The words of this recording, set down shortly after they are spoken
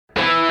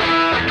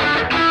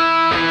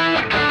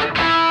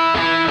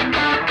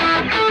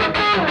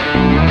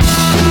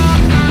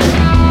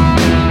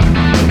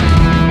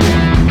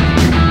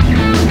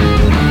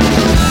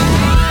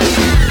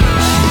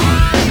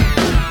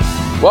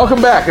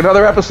Welcome back.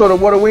 Another episode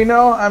of What Do We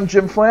Know? I'm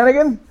Jim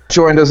Flanagan,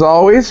 joined as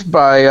always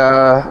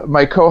by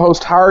my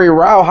co-host Hari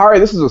Rao. Hari,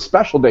 this is a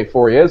special day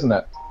for you, isn't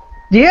it?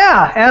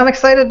 Yeah, and I'm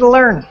excited to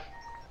learn.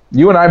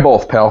 You and I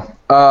both, pal.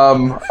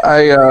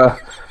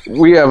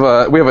 We have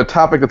a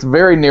topic that's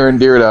very near and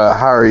dear to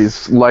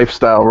Hari's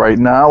lifestyle right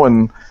now,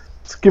 and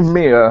it's given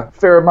me a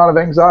fair amount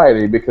of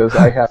anxiety because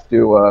I have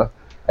to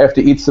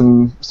eat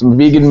some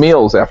vegan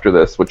meals after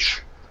this,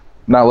 which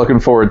I'm not looking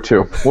forward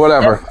to.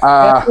 Whatever.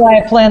 That's why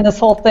I planned this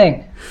whole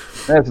thing.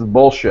 This is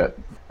bullshit.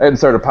 I didn't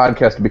start a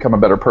podcast to become a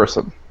better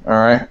person. All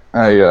right,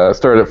 I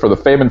started it for the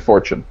fame and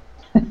fortune.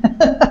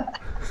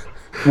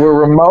 We're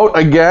remote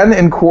again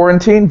in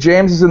quarantine.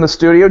 James is in the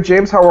studio.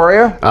 James, how are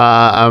you?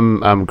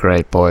 I'm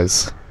great,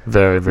 boys.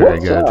 Very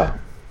good.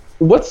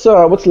 What's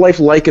life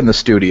like in the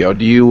studio?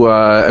 Do you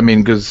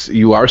because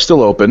you are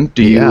still open.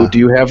 Do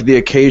you have the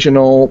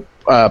occasional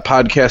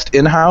podcast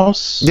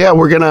in-house? Yeah,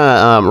 we're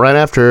gonna right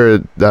after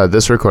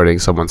this recording,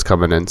 someone's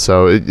coming in,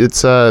 so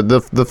it's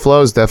the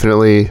flow is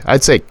definitely,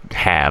 I'd say,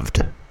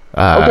 halved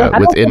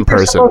with in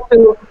person.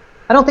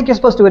 I don't think you're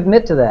supposed to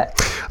admit to that.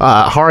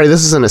 Hari,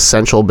 this is an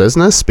essential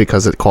business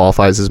because it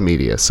qualifies as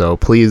media, so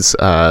please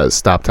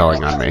stop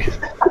telling on me.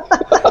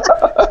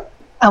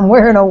 I'm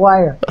wearing a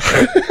wire.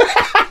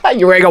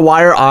 You're wearing a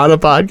wire on a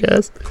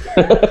podcast?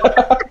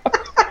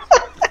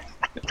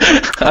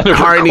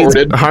 Hari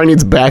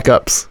needs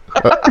backups.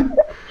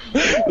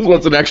 This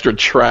one's an extra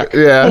track.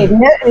 Yeah. Hey, the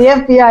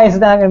FBI is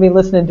not going to be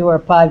listening to our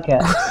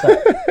podcast.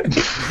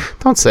 So.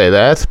 Don't say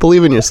that.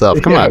 Believe in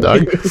yourself. Come on,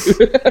 dog.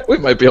 We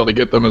might be able to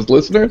get them as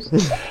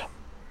listeners.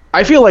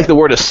 I feel like the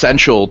word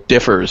essential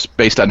differs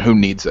based on who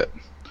needs it.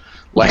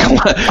 Like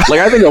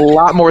I think a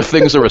lot more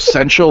things are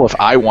essential if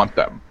I want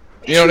them.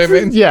 You know what I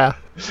mean? Yeah.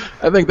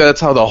 I think that's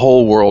how the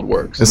whole world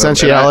works.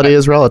 Essentiality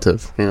is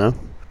relative, you know?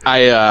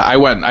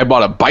 I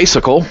bought a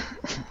bicycle.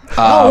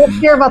 Let's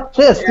hear about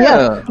this.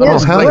 Yeah. I'm a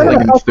cycling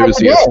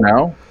enthusiast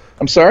now.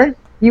 I'm sorry?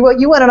 You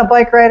went on a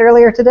bike ride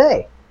earlier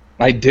today.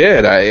 I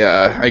did.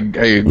 I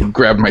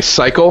grabbed my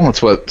cycle.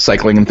 That's what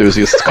cycling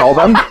enthusiasts call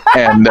them.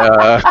 And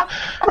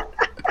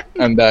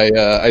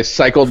I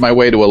cycled my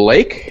way to a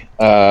lake.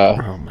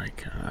 Oh my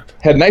God.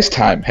 Had a nice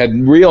time. Had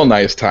real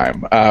nice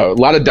time. A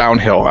lot of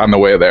downhill on the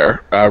way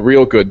there.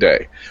 Real good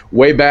day.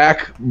 Way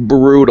back,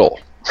 brutal.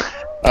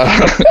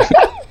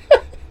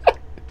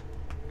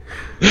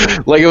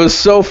 Like, it was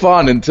so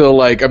fun until,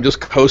 like, I'm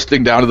just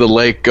coasting down to the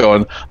lake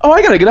going, oh,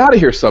 I gotta get out of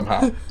here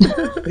somehow.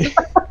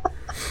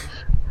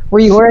 Were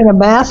you wearing a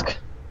mask?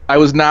 I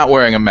was not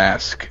wearing a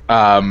mask.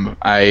 What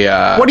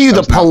are you,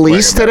 the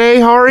police today,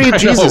 Hari?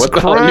 Jesus Christ. What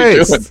the hell are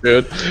you doing,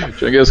 dude?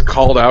 Should I get us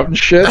called out and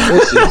shit?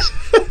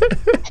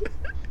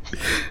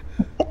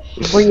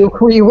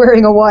 Were you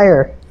wearing a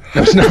wire?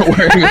 I was not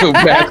wearing a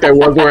mask. I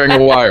was wearing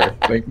a wire.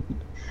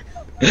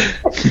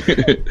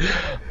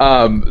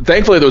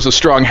 Thankfully, there was a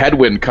strong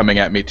headwind coming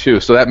at me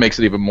too, so that makes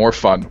it even more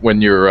fun when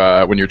you're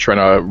trying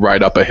to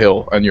ride up a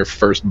hill on your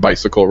first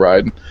bicycle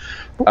ride.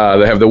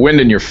 They have the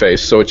wind in your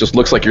face, so it just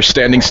looks like you're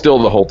standing still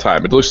the whole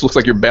time. It looks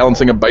like you're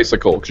balancing a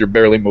bicycle because you're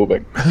barely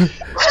moving.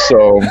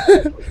 So,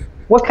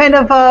 what kind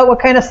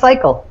of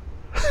cycle?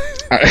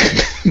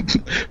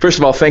 First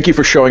of all, thank you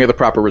for showing it the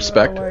proper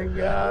respect. Oh my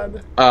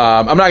God.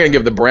 I'm not going to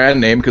give the brand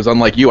name because,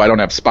 unlike you, I don't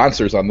have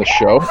sponsors on this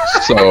show.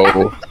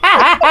 So,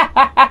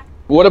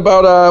 what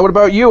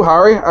about you,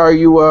 Hari? Are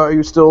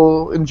you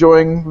still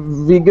enjoying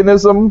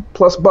veganism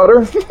plus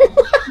butter?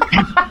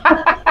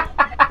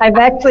 I've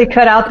actually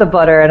cut out the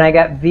butter and I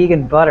got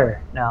vegan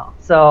butter now.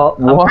 So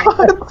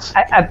what?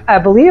 I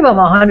believe I'm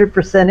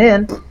 100%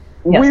 in.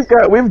 Yes.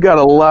 We've got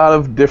a lot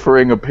of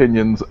differing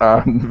opinions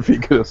on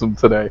veganism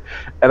today,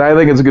 and I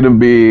think it's going to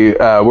be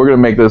we're going to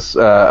make this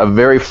a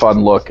very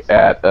fun look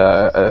at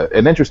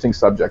an interesting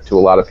subject to a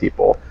lot of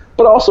people,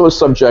 but also a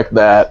subject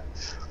that,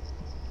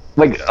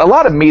 like, a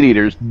lot of meat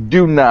eaters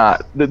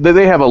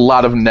they have a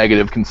lot of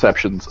negative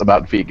conceptions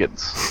about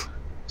vegans.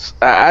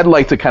 I'd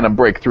like to kind of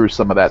break through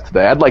some of that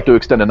today. I'd like to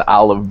extend an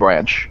olive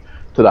branch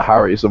to the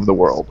Haris of the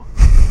world.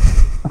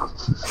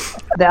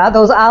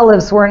 Those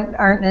olives aren't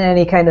in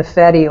any kind of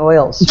fatty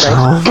oils, right?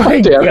 Oh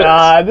my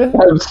God.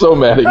 I'm so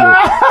mad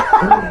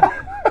at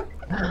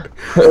you.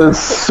 It's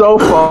so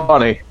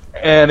funny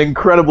and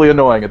incredibly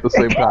annoying at the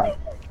same time.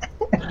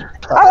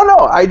 I don't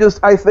know.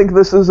 I think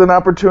this is an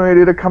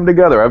opportunity to come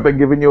together. I've been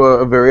giving you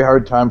a very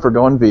hard time for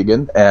going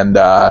vegan, and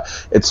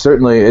it's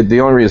certainly the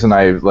only reason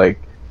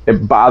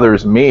it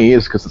bothers me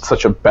is because it's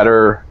such a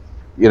better,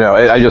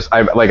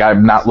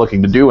 I'm not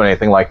looking to do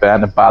anything like that,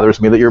 and it bothers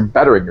me that you're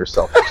bettering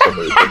yourself for some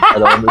reason. I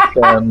don't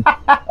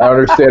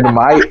understand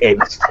my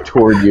angst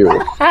toward you.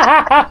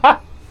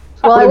 Well,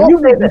 but if you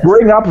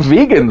bring up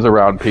vegans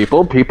around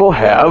people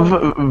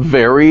have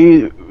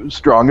very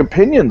strong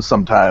opinions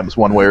sometimes,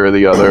 one way or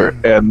the other,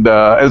 and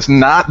it's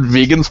not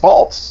vegans'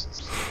 faults.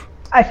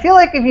 I feel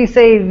like if you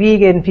say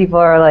vegan, people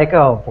are like,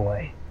 oh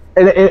boy.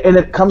 And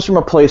it comes from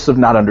a place of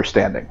not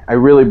understanding. I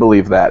really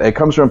believe that. It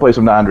comes from a place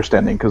of not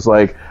understanding because,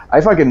 like,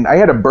 I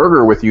had a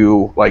burger with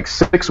you like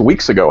 6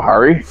 weeks ago,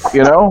 Hari,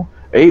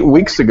 8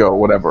 weeks ago,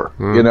 whatever,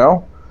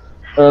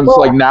 And it's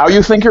like, now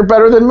you think you're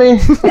better than me?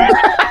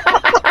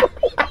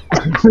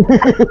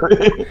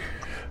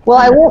 Well,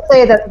 I will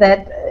say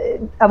that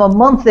I'm a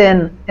month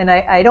in, and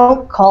I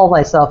don't call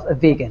myself a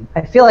vegan.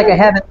 I feel like I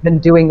haven't been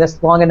doing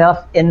this long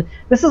enough, and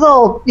this is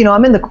all,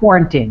 I'm in the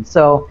quarantine,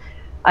 so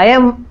I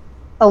am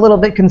a little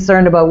bit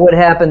concerned about what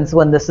happens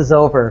when this is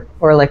over,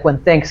 or like when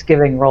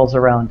Thanksgiving rolls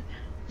around.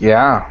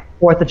 Yeah.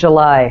 4th of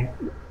July,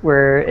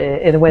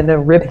 when the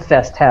Rib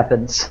Fest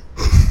happens.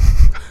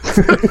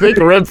 I think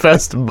Rib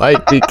Fest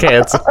might be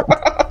canceled.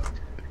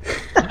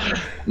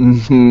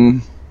 Mm-hmm.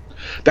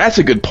 That's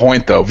a good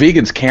point, though.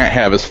 Vegans can't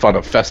have as fun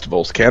of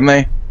festivals, can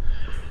they?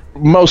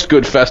 Most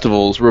good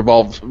festivals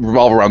revolve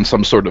around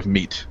some sort of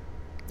meat.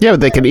 Yeah, but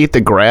they can eat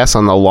the grass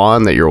on the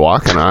lawn that you're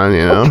walking on,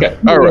 Okay,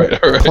 all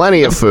right.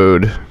 Plenty of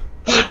food.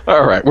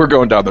 All right, we're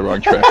going down the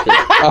wrong track here.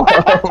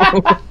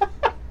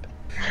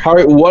 All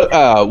right,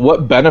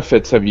 what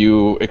benefits have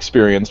you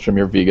experienced from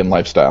your vegan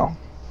lifestyle?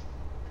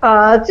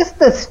 Just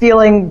this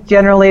feeling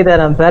generally that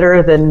I'm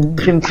better than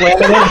Jim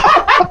Flanagan.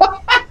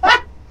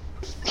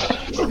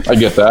 I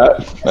get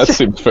that. That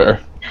seems fair.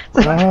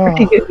 It's a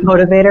pretty good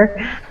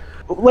motivator.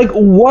 Like,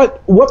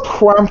 what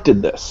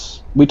prompted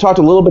this? We talked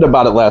a little bit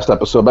about it last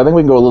episode, but I think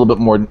we can go a little bit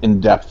more in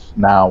depth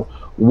now.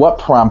 What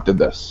prompted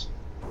this?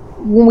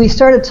 When we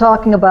started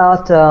talking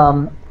about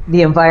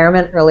the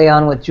environment early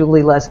on with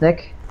Julie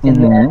Lesnick, and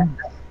then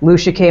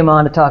Lucia came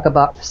on to talk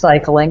about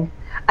recycling,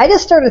 I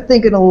just started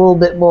thinking a little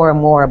bit more and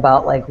more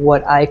about like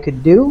what I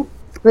could do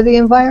for the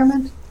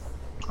environment.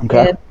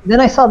 Okay. And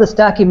then I saw this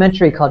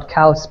documentary called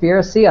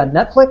Cowspiracy on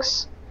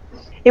Netflix.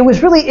 It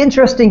was really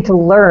interesting to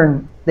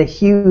learn the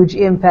huge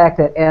impact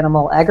that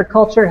animal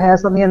agriculture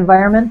has on the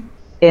environment.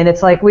 And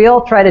it's like we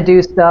all try to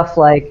do stuff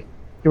like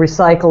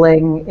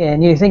recycling,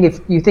 and you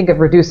think of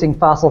reducing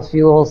fossil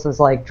fuels as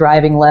like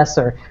driving less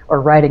or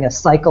riding a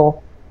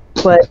cycle,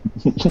 but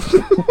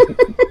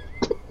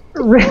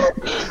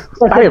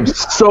I am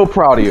so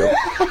proud of you.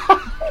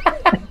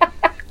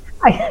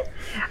 I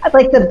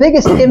like the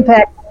biggest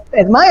impact,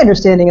 as my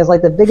understanding is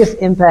like the biggest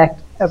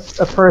impact a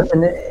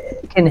person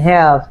can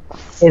have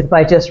is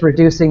by just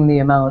reducing the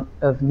amount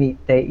of meat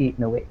they eat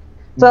in a week.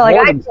 So like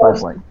More than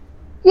cycling.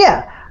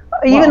 Yeah,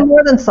 even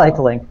more than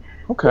cycling.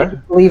 Okay.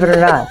 Believe it or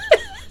not.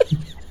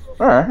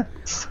 All right.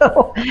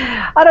 So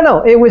I don't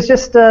know. It was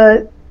just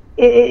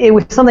it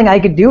was something I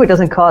could do. It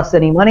doesn't cost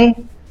any money,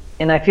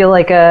 and I feel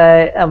like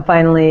I'm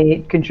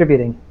finally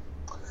contributing.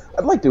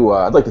 I'd like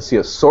to see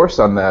a source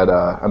on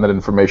that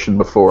information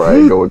before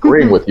I go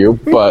agreeing with you.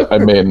 But I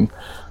mean,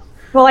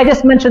 well, I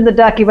just mentioned the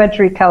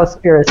documentary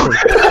Cowspiracy.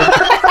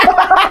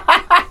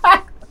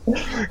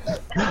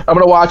 I'm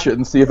gonna watch it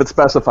and see if it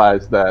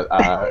specifies that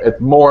it's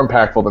more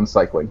impactful than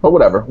cycling. But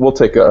whatever, we'll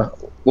take a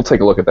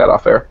look at that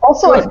off air.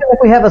 Also, I feel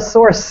like we have a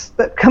source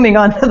coming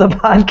onto the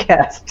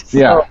podcast. So.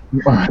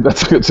 Yeah,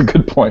 that's a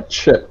good point.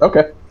 Shit.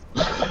 Okay.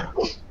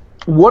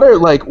 What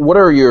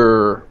are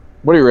your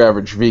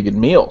average vegan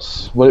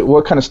meals?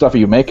 What kind of stuff are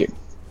you making?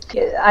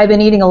 I've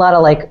been eating a lot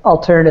of like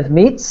alternative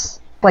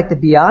meats, like the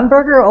Beyond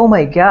Burger. Oh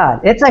my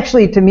God, it's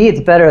actually, to me,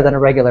 it's better than a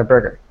regular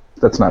burger.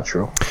 That's not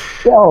true.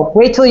 Well,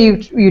 wait till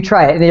you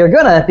try it, and you're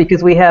gonna,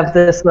 because we have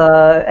this.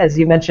 As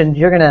you mentioned,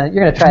 you're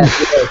gonna try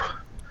it.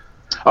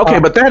 Okay,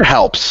 but that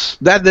helps.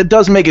 That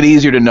does make it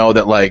easier to know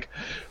that like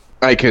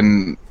I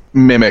can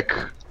mimic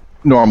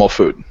normal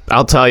food.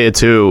 I'll tell you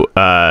too.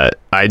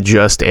 I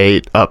just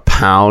ate a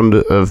pound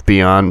of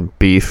Beyond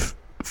Beef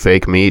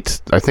fake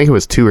meat. I think it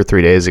was 2 or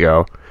 3 days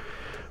ago.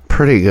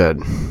 Pretty good.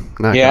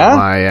 Not gonna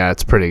lie, yeah,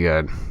 it's pretty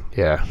good.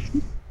 Yeah.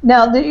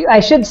 Now,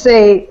 I should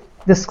say,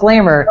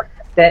 disclaimer,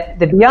 that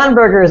the Beyond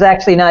Burger is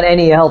actually not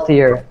any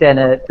healthier than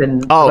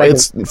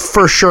it's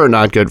for sure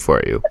not good for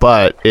you,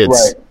 but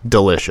it's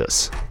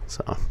delicious.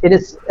 So it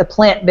is a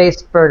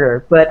plant-based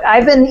burger, but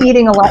I've been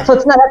eating a lot,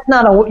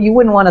 so you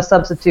wouldn't want to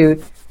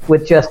substitute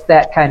with just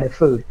that kind of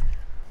food.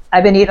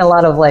 I've been eating a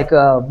lot of like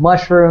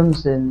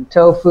mushrooms and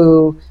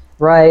tofu,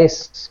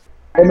 rice.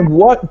 And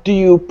what do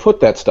you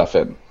put that stuff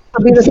in?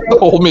 The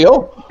whole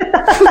meal?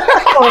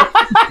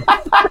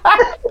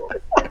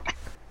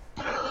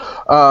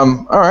 All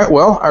right,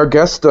 well, our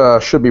guest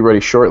should be ready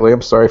shortly.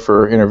 I'm sorry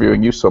for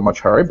interviewing you so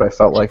much, Hari, but I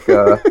felt like...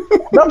 no,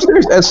 I'm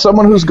serious. As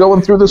someone who's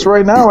going through this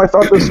right now, I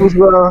thought this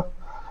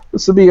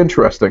would be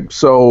interesting.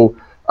 So,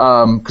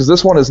 because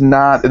this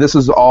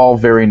is all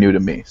very new to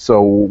me. So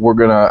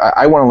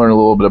I want to learn a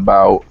little bit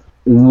about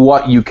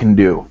what you can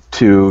do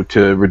to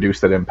reduce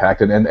that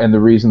impact and the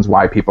reasons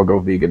why people go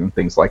vegan and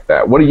things like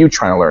that. What are you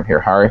trying to learn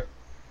here, Hari?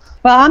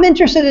 Well, I'm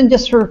interested in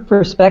just her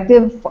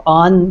perspective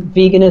on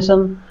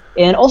veganism.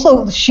 And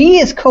also, she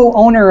is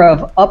co-owner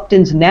of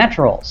Upton's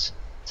Naturals.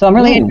 So I'm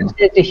really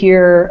interested to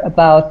hear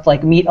about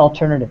like meat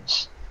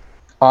alternatives.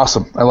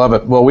 Awesome. I love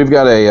it. Well, we've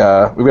got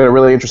a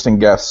really interesting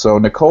guest. So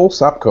Nicole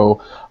Sopko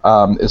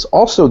is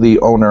also the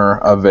owner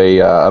of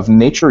of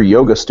Nature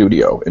Yoga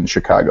Studio in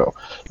Chicago.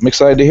 I'm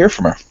excited to hear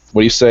from her.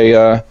 What do you say?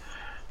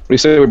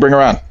 We bring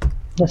her on?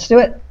 Let's do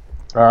it.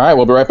 All right.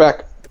 We'll be right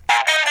back.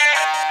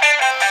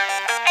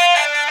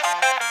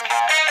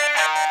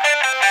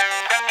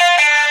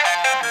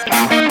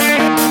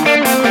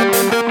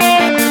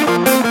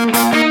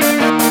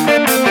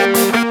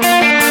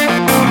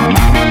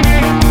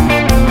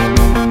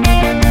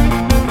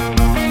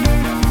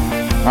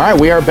 right,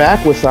 we are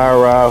back with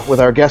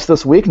our guest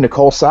this week,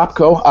 Nicole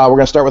Sopko. We're going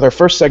to start with our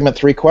first segment,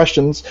 3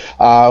 questions,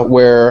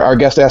 where our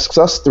guest asks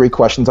us 3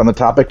 questions on the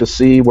topic to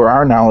see where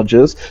our knowledge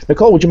is.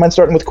 Nicole, would you mind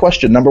starting with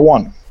question number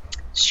 1?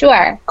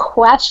 Sure.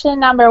 Question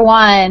number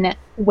 1,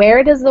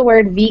 where does the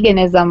word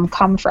veganism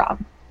come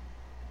from?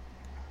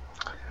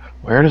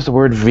 Where does the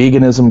word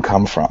veganism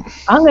come from?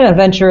 I'm going to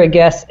venture a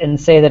guess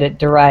and say that it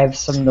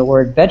derives from the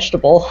word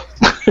vegetable.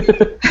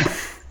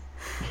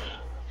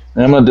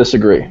 I'm going to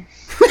disagree.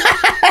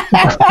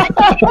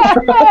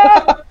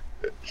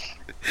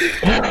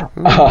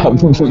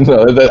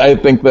 No, I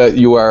think that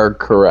you are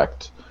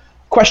correct.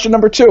 Question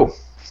number 2.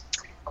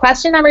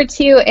 Question number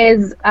 2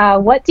 is,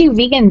 what do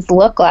vegans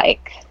look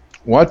like?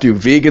 What do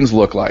vegans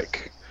look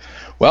like?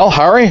 Well,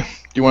 Hari, do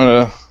you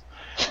want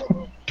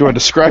to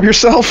describe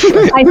yourself?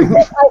 I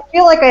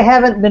feel like I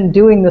haven't been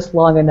doing this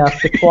long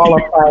enough to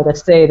qualify to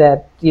say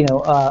that,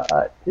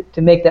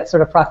 to make that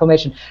sort of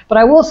proclamation. But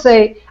I will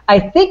say, I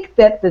think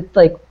that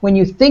when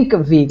you think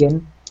of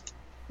vegan,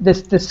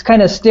 this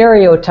kind of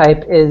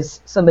stereotype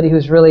is somebody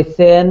who's really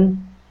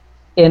thin,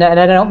 and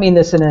I don't mean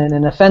this in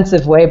an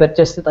offensive way, but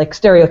just like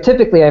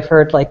stereotypically, I've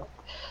heard like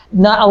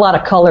not a lot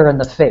of color in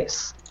the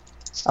face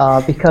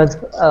because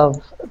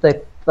of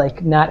the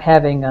not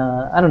having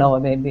I don't know,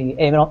 maybe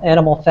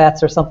animal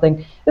fats or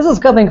something. This is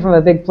coming from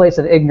a big place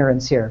of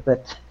ignorance here,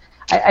 but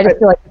I just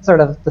feel like it's sort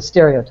of the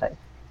stereotype.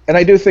 And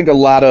I do think a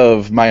lot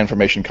of my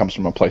information comes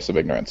from a place of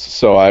ignorance,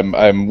 so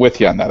I'm with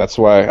you on that. That's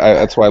why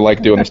I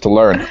like doing this to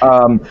learn.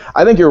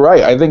 I think you're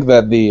right. I think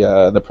that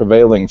the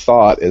prevailing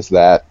thought is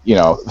that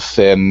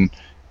thin,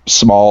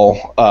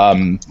 small,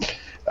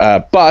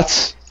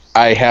 but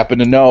I happen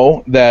to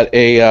know that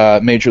a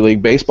Major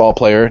League Baseball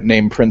player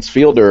named Prince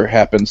Fielder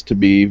happens to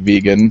be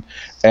vegan,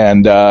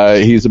 and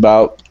he's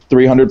about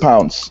 300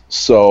 pounds.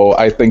 So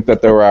I think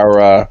that there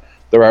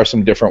are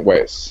some different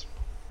ways.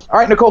 All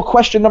right, Nicole,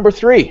 question number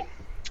 3.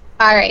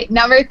 All right,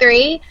 number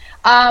 3.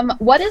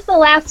 What is the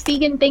last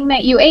vegan thing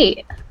that you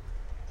ate?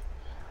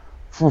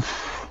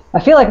 I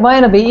feel like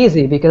mine will be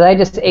easy because I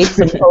just ate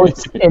some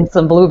oats and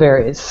some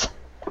blueberries.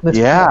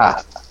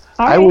 Yeah.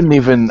 I wouldn't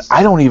even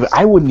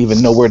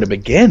know where to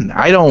begin.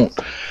 I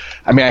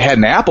had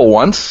an apple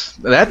once.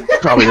 That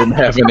probably didn't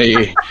have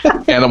any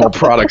animal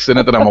products in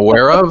it that I'm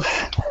aware of.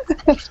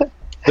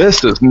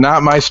 This is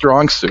not my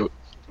strong suit.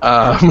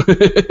 I'm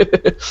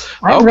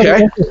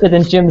really interested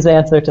in Jim's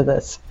answer to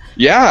this.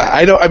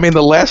 Yeah,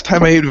 the last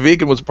time I ate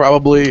vegan was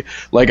probably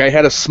I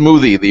had a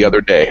smoothie the other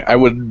day. I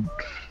would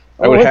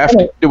have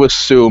to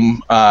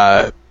assume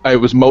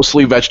it was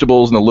mostly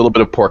vegetables and a little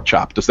bit of pork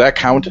chop. Does that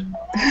count?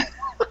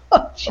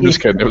 I'm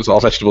just kidding. It was all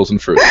vegetables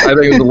and fruit. I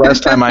think it was the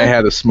last time I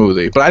had a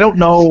smoothie. But I don't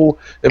know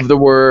if there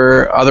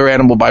were other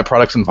animal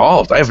byproducts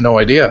involved. I have no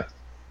idea.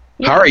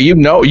 Yeah. Hari,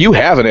 you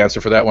have an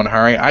answer for that one,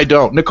 Hari. I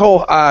don't.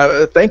 Nicole,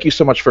 thank you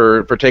so much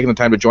for taking the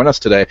time to join us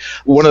today.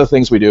 One of the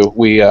things we do,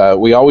 we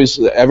always,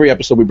 every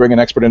episode we bring an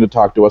expert in to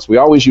talk to us. We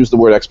always use the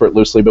word expert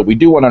loosely, but we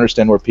do want to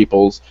understand where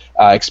people's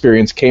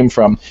experience came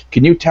from.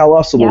 Can you tell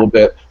us a little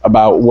bit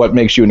about what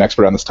makes you an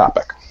expert on this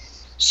topic?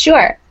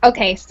 Sure.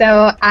 Okay,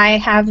 so I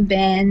have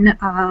been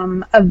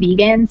a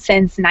vegan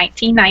since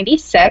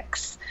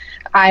 1996.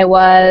 I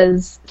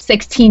was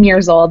 16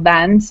 years old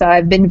then, so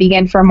I've been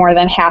vegan for more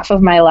than half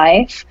of my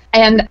life.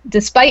 And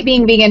despite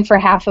being vegan for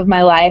half of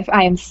my life,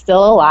 I am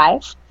still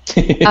alive.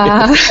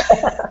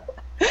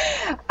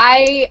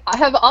 I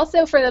have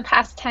also, for the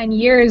past 10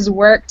 years,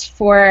 worked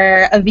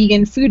for a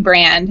vegan food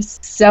brand.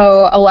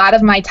 So a lot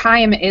of my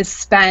time is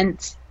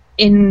spent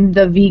in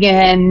the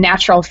vegan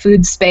natural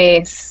food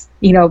space,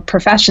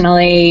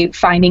 professionally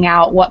finding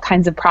out what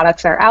kinds of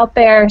products are out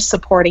there,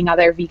 supporting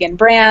other vegan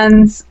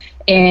brands.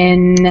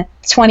 In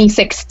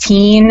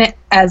 2016,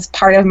 as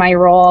part of my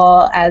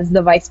role as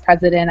the vice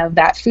president of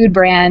that food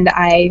brand,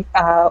 I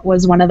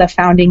was one of the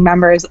founding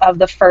members of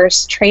the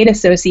first trade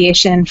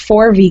association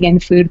for vegan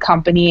food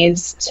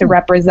companies to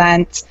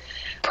represent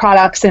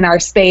products in our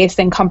space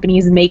and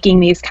companies making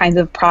these kinds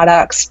of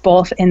products,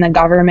 both in the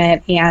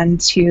government and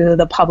to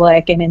the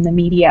public and in the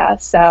media.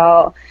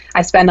 So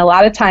I spend a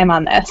lot of time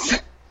on this.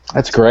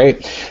 That's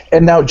great.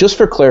 And now, just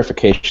for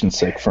clarification's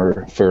sake,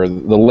 for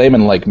the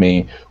layman like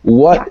me,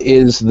 what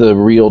is the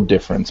real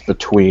difference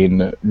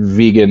between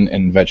vegan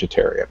and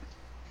vegetarian?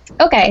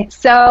 Okay,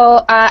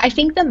 so I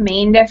think the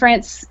main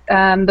difference,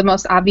 the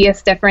most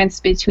obvious difference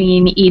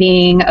between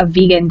eating a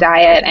vegan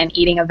diet and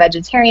eating a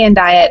vegetarian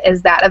diet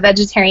is that a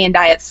vegetarian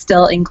diet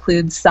still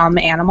includes some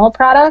animal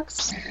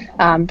products,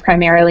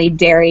 primarily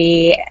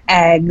dairy,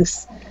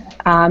 eggs,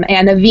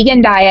 and a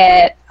vegan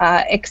diet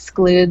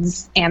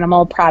excludes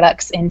animal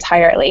products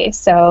entirely.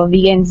 So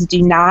vegans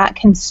do not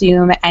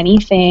consume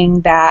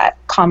anything that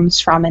comes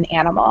from an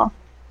animal.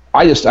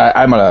 I'm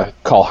going to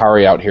call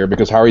Hari out here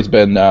because Hari's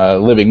been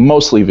living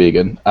mostly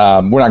vegan.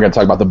 We're not going to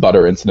talk about the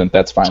butter incident.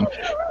 That's fine.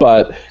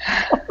 But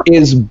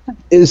is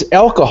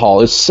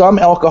some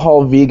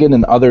alcohol vegan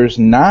and others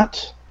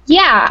not?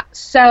 Yeah,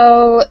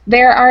 so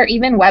there are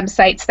even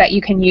websites that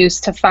you can use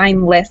to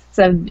find lists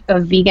of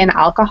vegan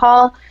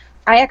alcohol.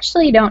 I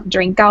actually don't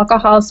drink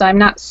alcohol, so I'm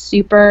not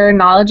super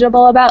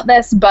knowledgeable about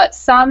this, but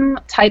some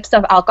types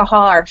of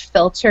alcohol are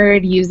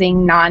filtered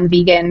using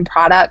non-vegan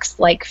products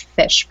like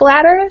fish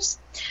bladders.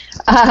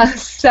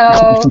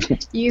 So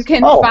you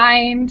can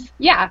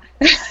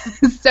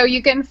so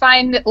you can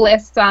find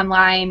lists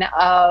online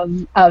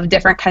of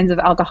different kinds of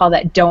alcohol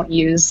that don't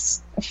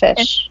use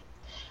fish.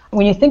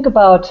 When you think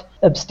about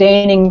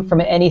abstaining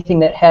from anything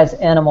that has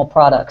animal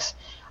products,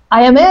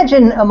 I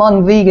imagine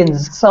among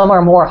vegans, some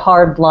are more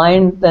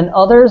hard-line than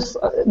others.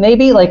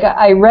 Maybe, like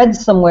I read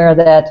somewhere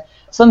that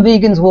some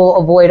vegans will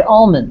avoid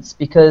almonds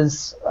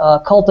because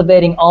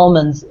cultivating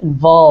almonds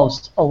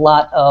involves a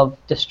lot of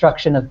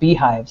destruction of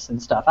beehives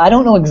and stuff. I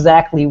don't know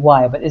exactly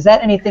why, but is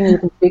that anything you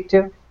can speak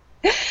to?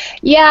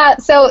 Yeah,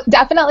 so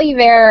definitely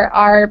there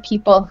are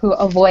people who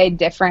avoid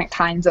different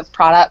kinds of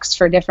products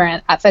for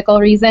different ethical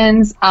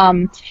reasons.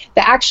 The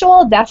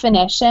actual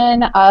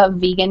definition of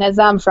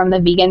veganism from the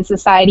Vegan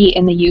Society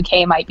in the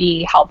UK might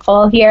be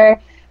helpful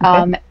here.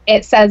 Okay.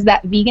 It says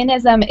that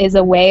veganism is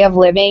a way of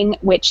living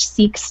which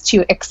seeks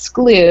to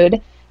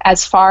exclude,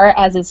 as far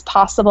as is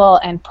possible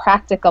and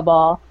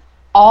practicable,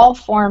 all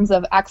forms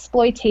of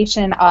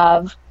exploitation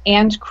of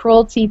and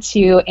cruelty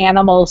to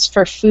animals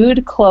for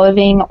food,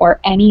 clothing, or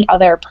any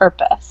other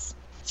purpose.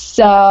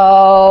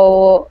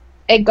 So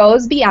it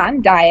goes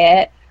beyond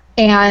diet,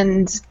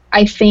 and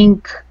I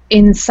think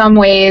in some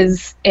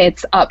ways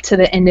it's up to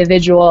the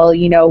individual,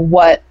 you know,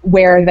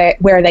 where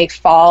they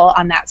fall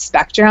on that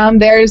spectrum.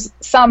 There's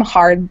some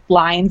hard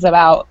lines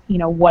about, you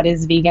know, what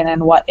is vegan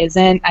and what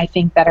isn't, I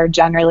think, that are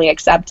generally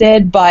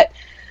accepted, but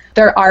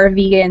there are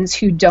vegans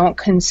who don't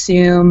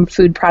consume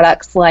food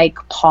products like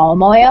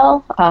palm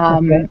oil.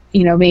 Okay.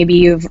 You know, maybe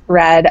you've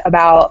read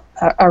about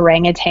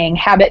orangutan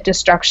habit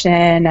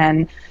destruction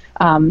and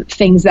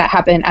things that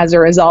happen as a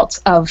result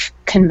of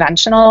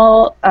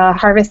conventional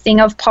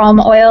harvesting of palm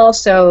oil.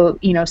 So,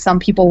 you know, some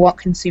people won't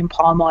consume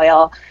palm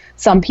oil.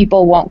 Some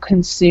people won't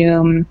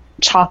consume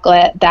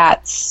chocolate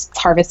that's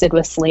harvested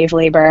with slave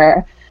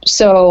labor.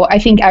 So I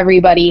think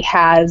everybody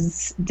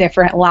has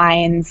different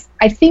lines.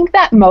 I think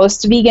that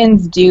most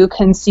vegans do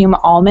consume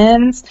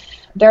almonds.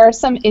 There are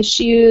some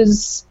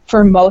issues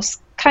for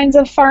most kinds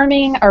of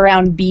farming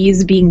around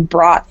bees being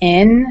brought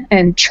in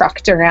and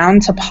trucked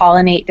around to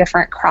pollinate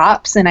different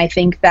crops. And I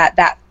think that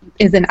that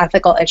is an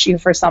ethical issue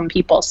for some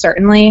people,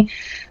 certainly.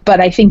 But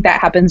I think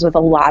that happens with a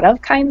lot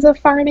of kinds of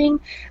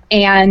farming.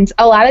 And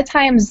a lot of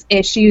times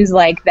issues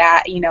like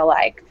that, you know,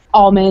 like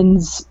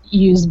almonds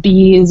use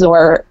bees,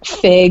 or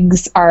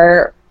figs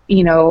are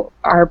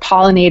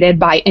pollinated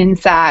by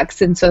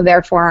insects and so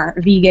therefore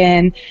aren't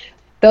vegan.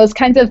 Those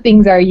kinds of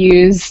things are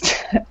used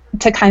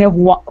to kind of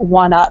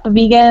one up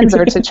vegans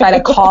or to try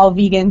to call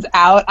vegans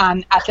out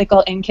on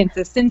ethical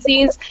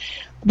inconsistencies.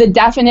 The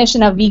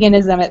definition of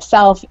veganism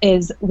itself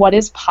is what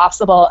is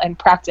possible and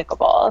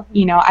practicable.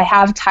 You know, I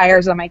have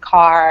tires on my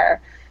car.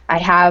 I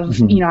have,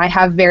 you know, I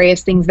have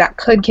various things that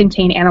could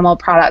contain animal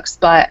products,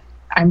 but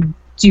I'm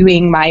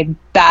doing my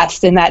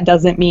best, and that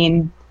doesn't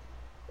mean,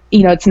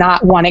 you know, it's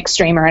not one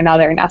extreme or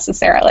another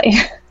necessarily.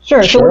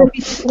 Sure. So would it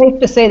be safe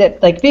to say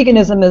that like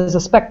veganism is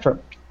a spectrum?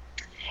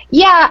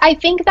 Yeah, I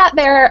think that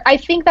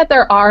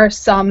there are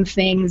some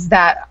things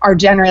that are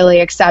generally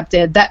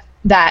accepted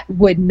that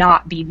would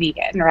not be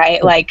vegan,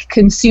 right? Like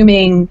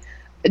consuming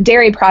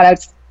dairy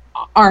products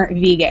aren't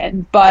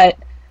vegan, but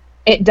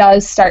it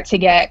does start to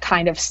get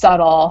kind of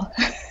subtle,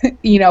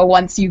 you know,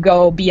 once you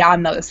go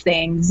beyond those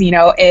things. You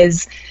know,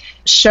 is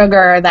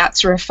sugar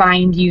that's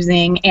refined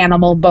using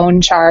animal bone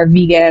char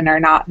vegan or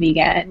not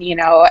vegan, you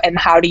know, and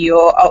how do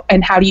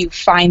you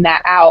find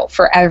that out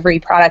for every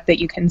product that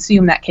you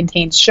consume that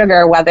contains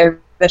sugar, whether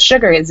the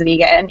sugar is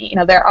vegan? You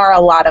know, there are a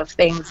lot of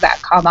things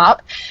that come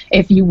up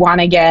if you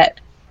want to get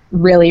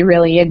really,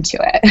 really into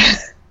it.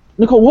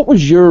 Nicole, what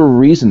was your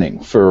reasoning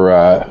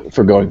for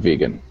going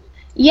vegan?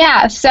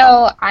 Yeah,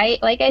 so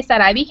like I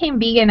said, I became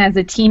vegan as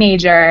a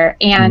teenager,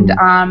 and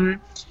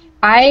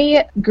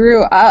I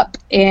grew up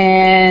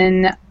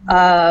in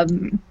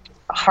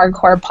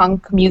hardcore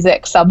punk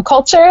music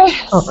subculture.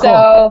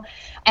 Oh,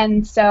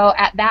 cool. So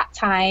at that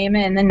time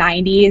in the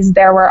 90s,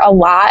 there were a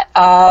lot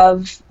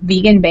of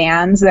vegan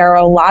bands. There were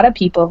a lot of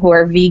people who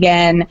are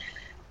vegan.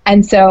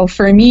 And so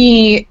for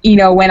me, you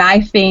know, when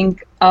I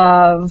think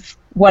of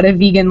what a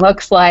vegan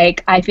looks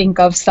like, I think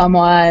of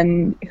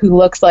someone who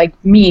looks like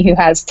me, who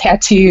has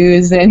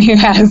tattoos and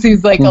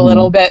who's like a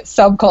little bit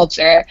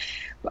subculture.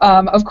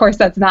 Of course,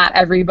 that's not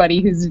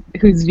everybody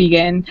who's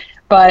vegan,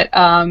 but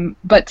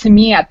to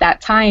me at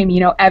that time, you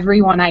know,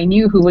 everyone I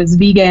knew who was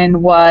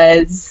vegan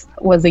was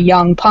a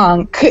young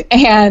punk,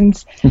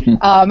 and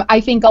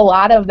I think a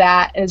lot of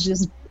that is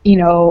just, you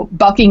know,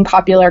 bucking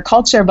popular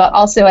culture, but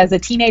also as a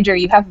teenager,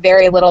 you have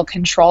very little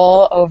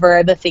control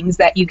over the things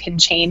that you can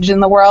change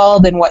in the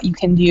world and what you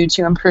can do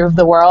to improve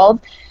the world.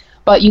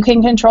 But you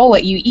can control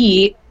what you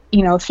eat,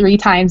 you know, 3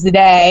 times a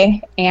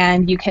day,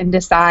 and you can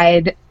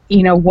decide,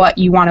 you know, what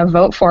you want to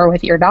vote for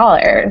with your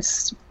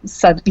dollars,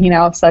 such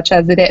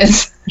as it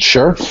is.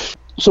 Sure.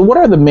 So what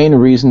are the main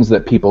reasons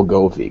that people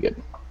go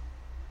vegan?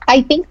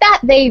 I think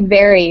that they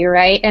vary,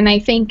 right? And I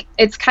think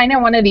it's kind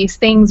of one of these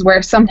things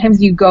where sometimes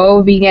you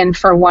go vegan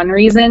for one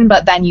reason,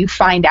 but then you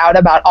find out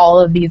about all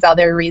of these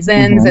other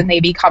reasons and they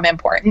become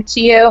important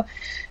to you.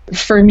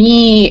 For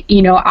me,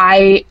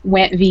 I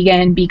went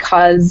vegan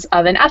because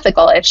of an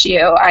ethical issue.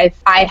 I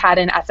had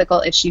an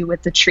ethical issue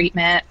with the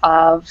treatment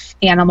of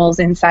animals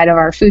inside of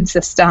our food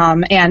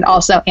system, and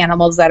also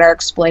animals that are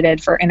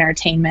exploited for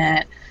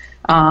entertainment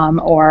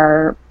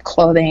or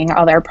clothing,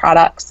 other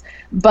products.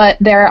 But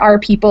there are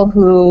people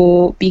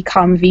who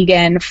become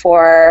vegan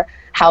for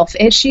health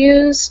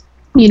issues.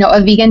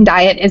 A vegan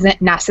diet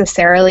isn't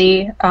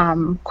necessarily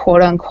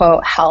quote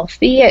unquote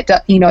healthy. It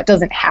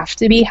doesn't have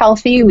to be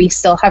healthy. We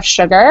still have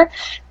sugar,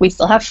 we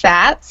still have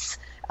fats,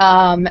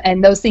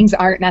 and those things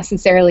aren't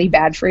necessarily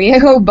bad for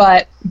you.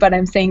 But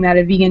I'm saying that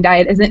a vegan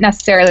diet isn't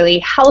necessarily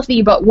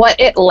healthy, but what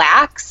it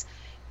lacks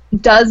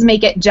does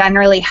make it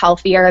generally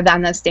healthier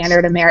than the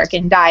standard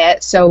American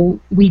diet. So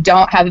we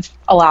don't have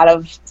a lot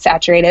of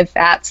saturated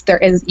fats.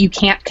 You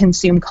can't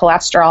consume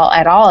cholesterol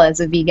at all as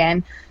a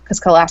vegan, because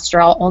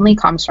cholesterol only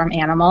comes from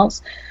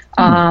animals.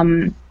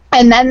 And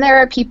then there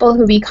are people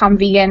who become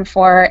vegan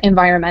for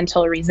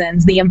environmental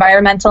reasons. The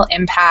environmental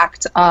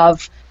impact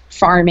of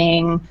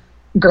farming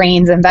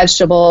grains and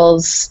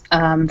vegetables,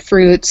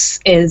 fruits,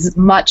 is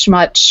much,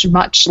 much,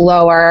 much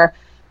lower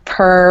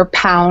per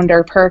pound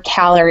or per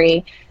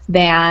calorie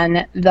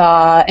than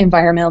the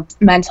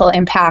environmental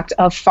impact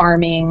of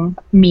farming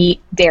meat,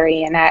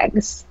 dairy, and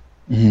eggs.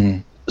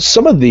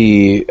 Some of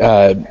the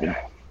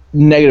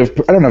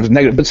negative, I don't know if it's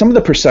negative, but some of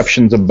the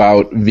perceptions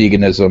about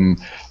veganism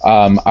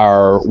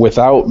are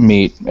without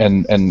meat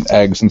and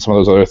eggs and some of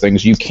those other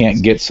things, you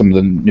can't get some of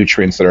the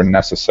nutrients that are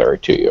necessary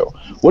to you.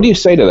 What do you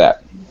say to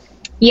that?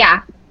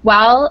 Yeah.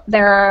 Well,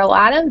 there are a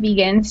lot of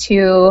vegans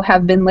who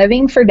have been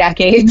living for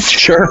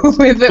decades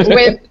with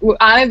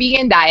on a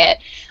vegan diet.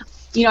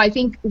 I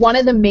think one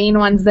of the main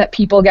ones that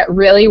people get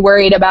really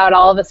worried about,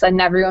 all of a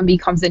sudden everyone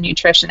becomes a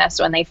nutritionist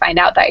when they find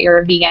out that you're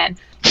a vegan,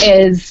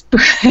 is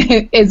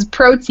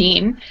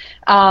protein.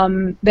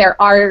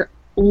 There are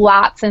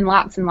lots and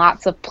lots and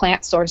lots of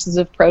plant sources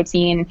of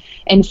protein.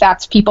 In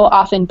fact, people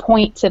often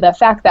point to the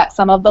fact that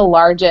some of the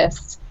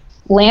largest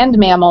land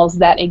mammals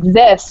that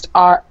exist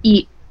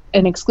eat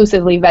an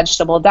exclusively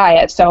vegetable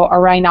diet. So a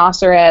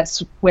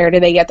rhinoceros, where do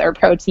they get their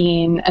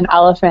protein? An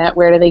elephant,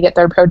 where do they get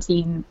their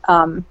protein?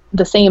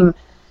 The same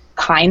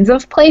kinds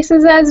of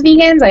places as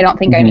vegans. I don't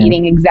think I'm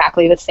eating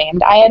exactly the same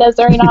diet as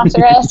a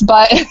rhinoceros,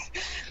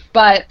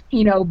 but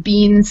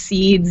beans,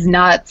 seeds,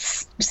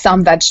 nuts,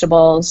 some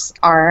vegetables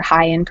are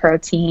high in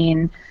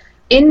protein.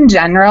 In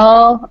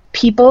general,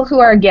 people who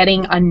are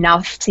getting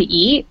enough to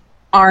eat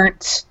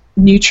aren't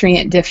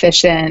nutrient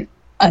deficient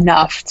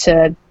enough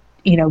to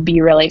be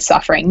really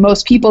suffering.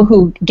 Most people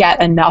who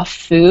get enough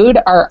food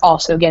are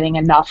also getting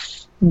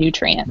enough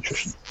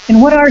nutrients.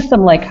 And what are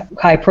some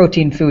high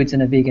protein foods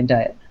in a vegan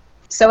diet?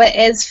 So it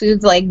is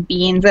foods like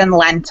beans and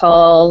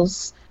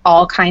lentils,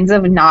 all kinds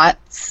of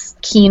nuts,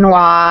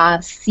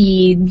 quinoa,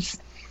 seeds,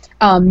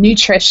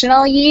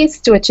 nutritional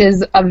yeast, which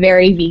is a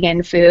very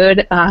vegan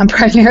food.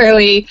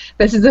 Primarily,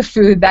 this is a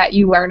food that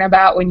you learn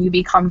about when you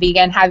become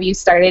vegan. Have you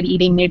started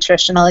eating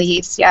nutritional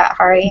yeast yet,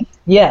 Hari?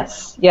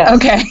 Yes.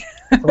 Okay.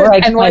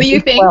 And what do you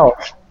think?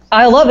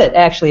 I love it,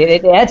 actually.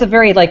 It adds a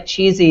very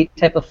cheesy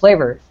type of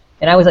flavor.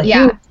 And I was a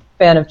huge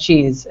fan of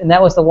cheese, and that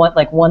was the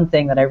one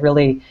thing that I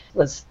really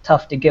was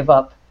tough to give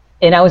up.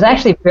 And I was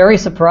actually very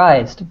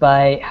surprised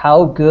by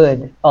how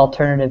good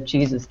alternative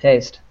cheeses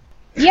taste.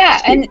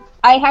 Yeah, and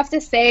I have to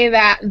say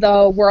that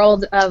the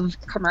world of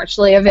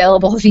commercially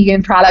available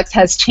vegan products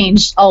has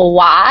changed a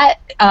lot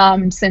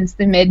since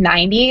the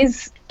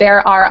mid-90s.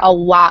 There are a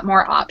lot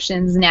more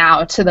options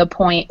now, to the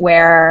point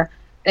where,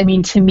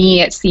 to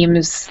me, it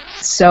seems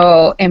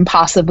so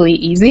impossibly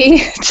easy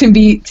to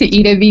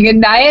eat a vegan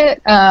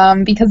diet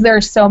because there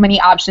are so many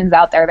options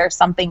out there. There's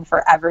something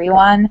for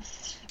everyone.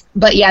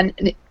 But yeah,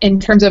 in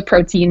terms of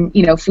protein,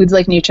 foods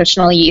like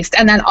nutritional yeast,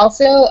 and then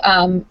also,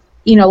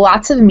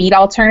 lots of meat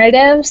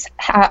alternatives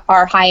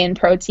are high in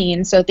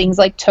protein. So things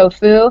like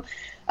tofu,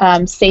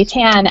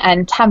 seitan,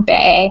 and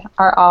tempeh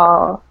are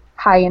all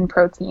high in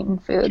protein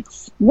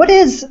foods. What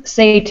is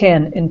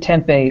seitan and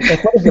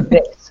tempeh? What is the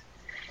base?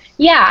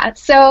 Yeah,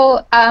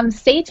 so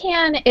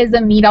seitan is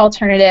a meat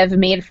alternative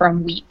made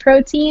from wheat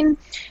protein.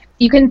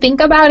 You can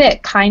think about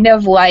it kind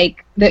of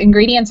like the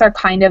ingredients are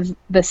kind of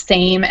the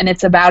same, and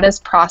it's about as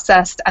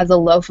processed as a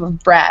loaf of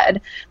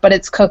bread, but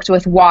it's cooked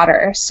with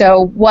water.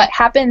 So what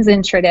happens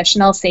in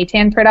traditional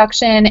seitan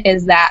production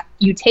is that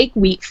you take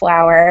wheat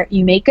flour,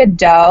 you make a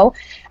dough,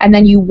 and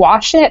then you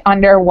wash it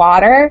under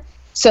water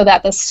so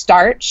that the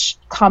starch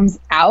comes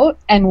out,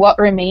 and what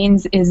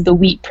remains is the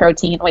wheat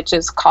protein, which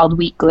is called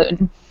wheat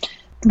gluten.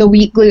 The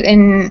wheat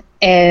gluten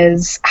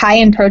is high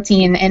in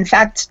protein. In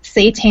fact,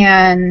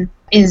 seitan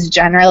is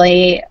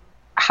generally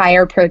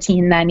higher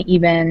protein than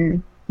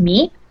even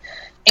meat.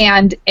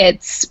 And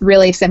it's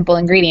really simple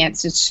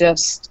ingredients. It's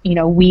just,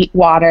 wheat,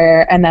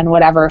 water, and then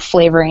whatever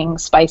flavoring,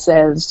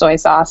 spices, soy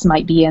sauce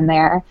might be in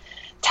there.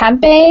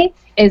 Tempeh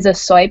is a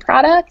soy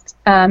product.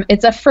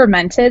 It's a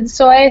fermented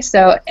soy,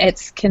 so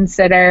it's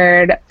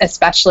considered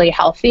especially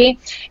healthy.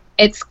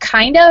 It's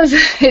kind of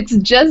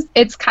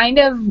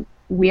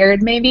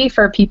weird maybe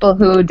for people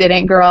who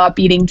didn't grow up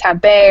eating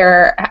tempeh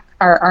or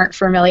aren't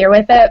familiar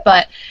with it,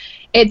 but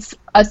it's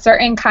a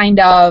certain kind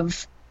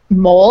of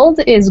mold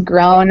is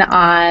grown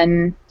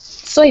on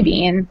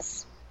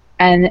soybeans,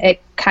 and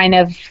it kind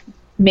of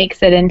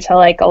makes it into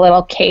like a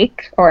little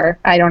cake, or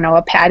I don't know,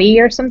 a patty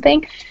or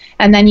something,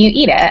 and then you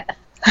eat it.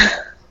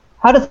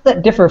 How does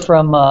that differ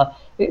from,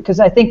 because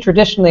I think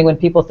traditionally when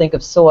people think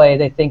of soy,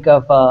 they think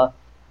of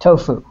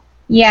tofu.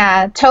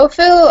 Yeah,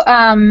 tofu,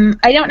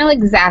 I don't know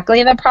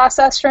exactly the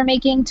process for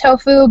making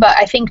tofu, but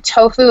I think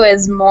tofu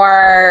is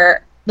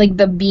more, like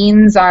the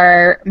beans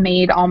are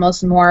made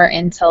almost more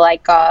into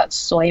like a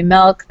soy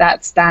milk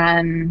that's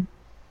then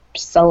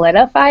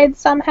solidified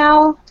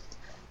somehow.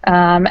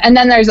 And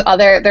then there's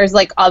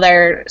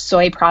other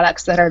soy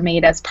products that are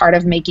made as part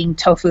of making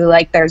tofu.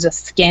 Like there's a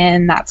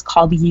skin that's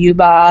called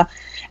yuba.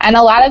 And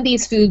a lot of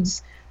these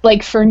foods,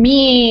 like for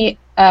me,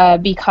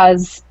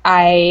 because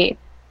I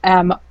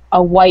am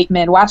a white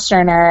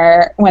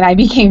Midwesterner, when I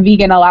became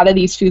vegan, a lot of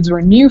these foods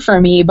were new for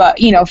me. But,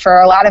 you know,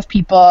 for a lot of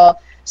people,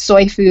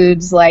 soy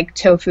foods like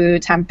tofu,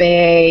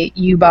 tempeh,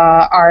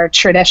 yuba are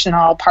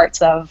traditional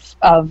parts of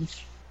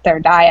their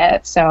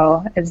diet.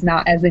 So it's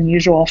not as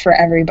unusual for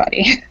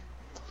everybody.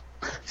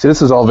 See,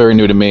 this is all very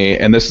new to me,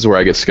 and this is where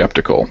I get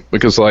skeptical.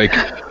 Because, like,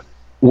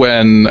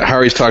 when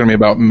Harry's talking to me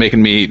about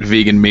making me eat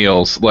vegan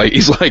meals, like,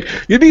 he's like,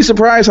 you'd be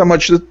surprised how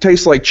much it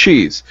tastes like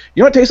cheese.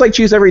 You know what tastes like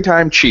cheese every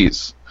time?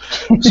 Cheese.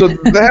 So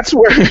that's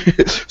where.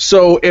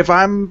 So if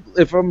I'm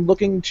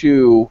looking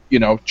to, you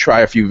know,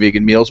 try a few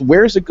vegan meals,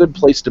 where's a good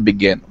place to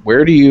begin?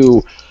 Where do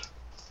you,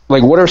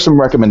 like, what are some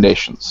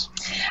recommendations?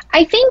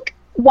 I think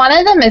one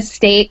of the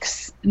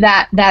mistakes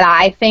that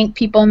I think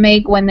people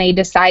make when they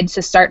decide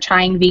to start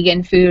trying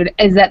vegan food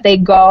is that they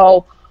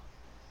go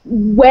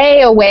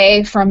way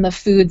away from the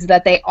foods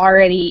that they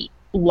already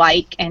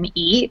like and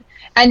eat.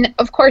 And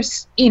of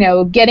course, you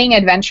know, getting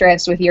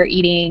adventurous with your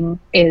eating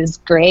is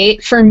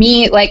great. For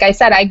me, like I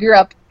said, I grew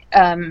up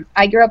in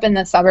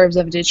the suburbs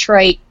of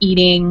Detroit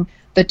eating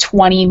the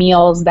 20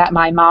 meals that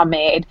my mom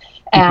made.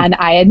 And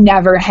I had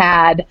never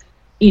had,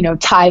 you know,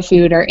 Thai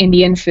food or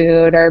Indian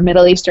food or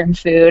Middle Eastern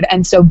food.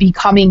 And so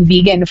becoming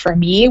vegan for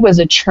me was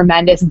a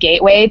tremendous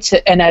gateway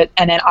to and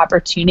an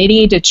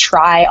opportunity to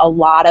try a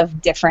lot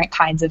of different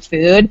kinds of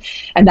food.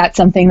 And that's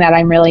something that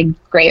I'm really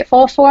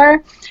grateful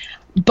for.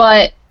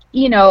 But,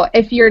 you know,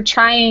 if you're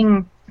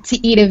trying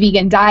to eat a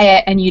vegan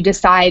diet and you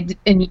decide,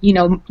 and, you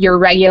know, your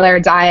regular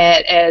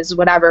diet is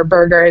whatever,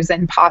 burgers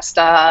and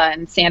pasta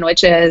and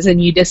sandwiches,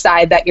 and you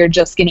decide that you're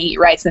just going to eat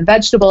rice and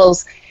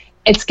vegetables,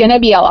 it's going to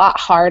be a lot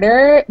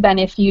harder than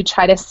if you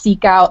try to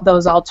seek out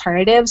those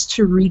alternatives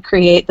to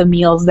recreate the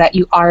meals that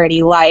you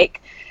already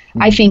like.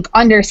 I think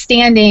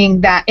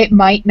understanding that it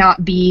might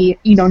not be,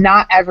 you know,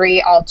 not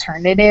every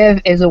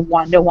alternative is a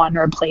one-to-one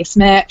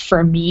replacement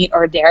for meat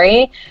or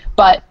dairy,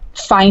 but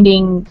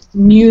finding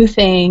new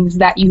things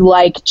that you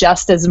like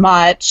just as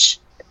much,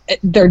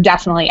 they're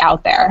definitely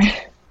out there.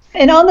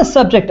 And on the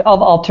subject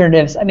of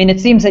alternatives, I mean, it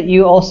seems that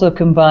you also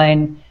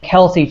combine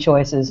healthy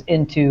choices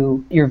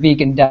into your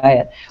vegan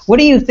diet. What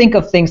do you think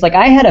of things like,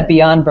 I had a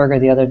Beyond Burger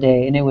the other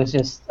day, and it was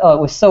just, it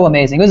was so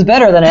amazing. It was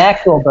better than an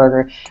actual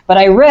burger, but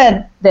I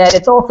read that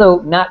it's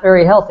also not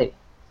very healthy.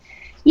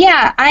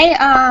 Yeah,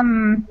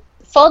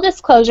 full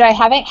disclosure, I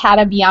haven't had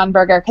a Beyond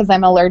Burger because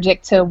I'm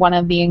allergic to one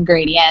of the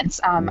ingredients.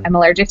 I'm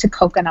allergic to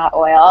coconut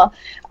oil,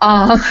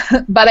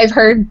 but I've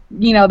heard,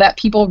 you know, that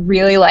people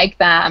really like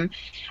them.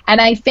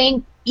 And I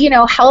think, you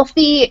know,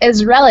 healthy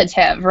is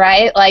relative,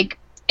 right? Like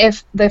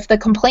if the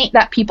complaint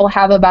that people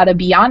have about a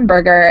Beyond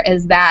Burger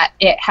is that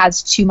it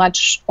has too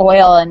much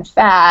oil and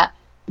fat,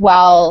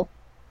 well,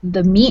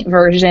 the meat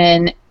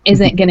version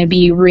isn't going to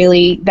be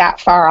really that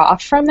far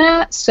off from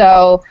that.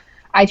 So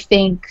I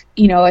think,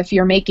 you know, if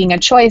you're making a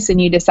choice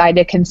and you decide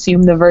to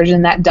consume the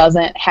version that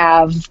doesn't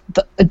have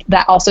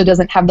that also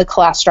doesn't have the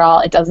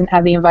cholesterol, it doesn't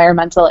have the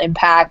environmental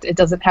impact, it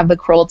doesn't have the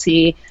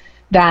cruelty,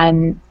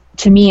 then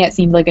to me it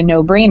seems like a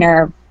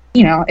no-brainer,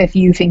 you know, if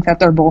you think that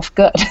they're both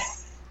good.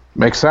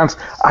 Makes sense.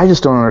 I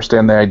just don't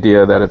understand the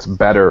idea that it's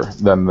better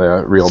than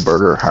the real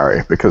burger,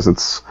 Harry, because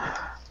it's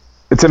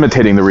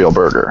imitating the real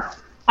burger.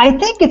 I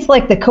think it's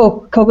like the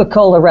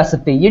Coca-Cola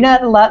recipe. You're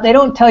not allowed, they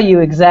don't tell you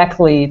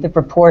exactly the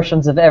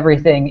proportions of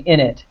everything in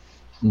it.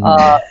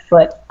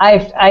 But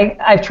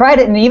I've tried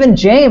it, and even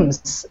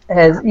James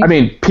has. I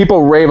mean,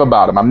 people rave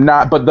about them. I'm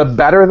not, but the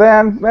better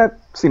than, that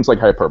seems like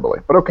hyperbole,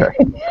 but okay.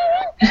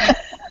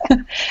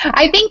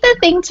 I think the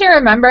thing to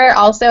remember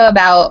also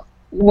about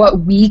what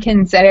we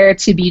consider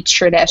to be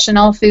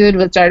traditional food,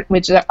 which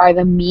are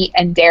the meat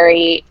and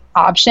dairy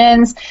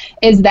options,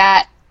 is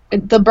that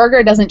the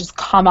burger doesn't just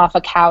come off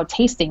a cow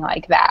tasting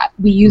like that.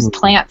 We use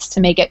plants to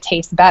make it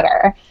taste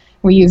better.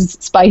 We use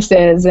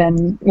spices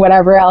and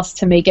whatever else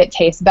to make it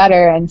taste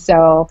better. And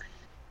so,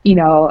 you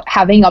know,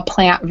 having a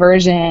plant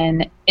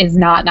version is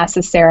not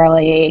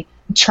necessarily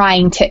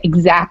trying to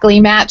exactly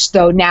match,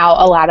 though now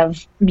a lot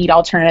of meat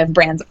alternative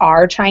brands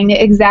are trying to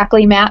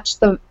exactly match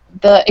the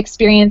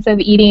experience of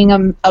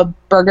eating a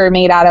burger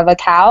made out of a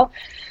cow.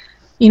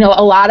 A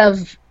lot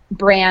of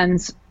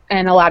brands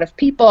and a lot of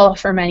people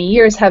for many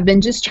years have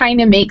been just trying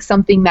to make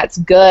something that's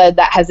good,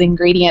 that has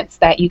ingredients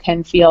that you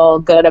can feel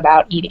good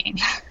about eating.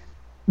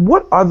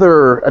 What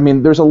other,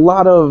 there's a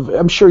lot of,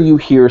 I'm sure you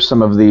hear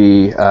some of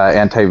the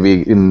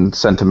anti-vegan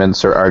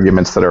sentiments or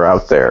arguments that are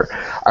out there.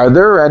 Are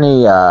there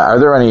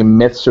any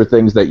myths or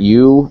things that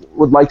you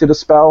would like to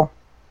dispel?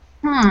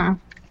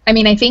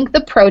 I think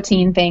the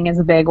protein thing is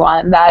a big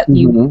one, that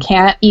you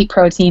can't eat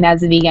protein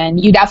as a vegan.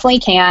 You definitely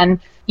can.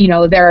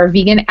 There are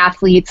vegan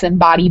athletes and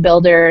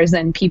bodybuilders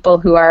and people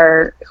who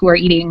are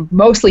eating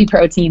mostly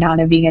protein on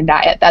a vegan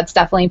diet. That's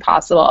definitely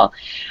possible.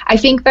 I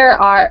think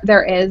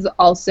there is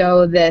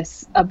also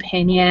this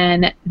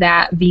opinion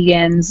that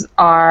vegans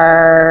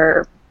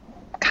are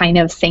kind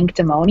of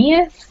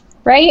sanctimonious,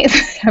 right?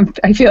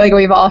 I feel like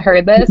we've all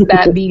heard this,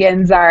 that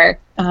vegans are...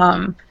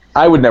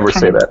 I would never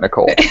say that,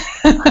 Nicole.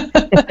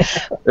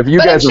 If you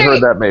guys have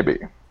heard that, maybe.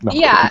 No.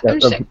 Yeah, I'm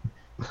sure.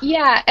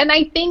 Yeah, and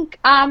I think,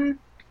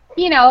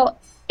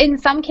 in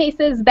some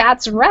cases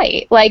that's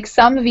right. Like,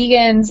 some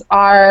vegans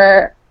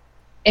are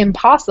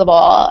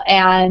impossible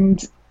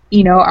and,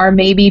 are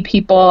maybe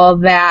people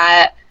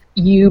that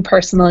you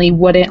personally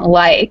wouldn't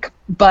like,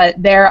 but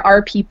there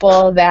are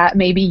people that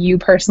maybe you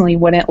personally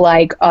wouldn't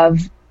like of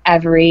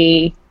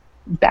every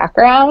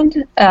background.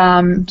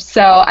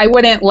 So I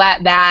wouldn't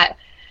let that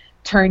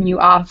turn you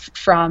off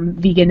from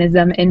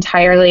veganism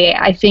entirely.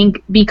 I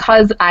think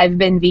because I've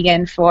been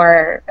vegan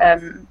for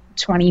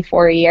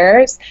 24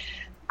 years,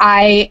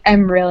 I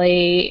am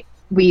really,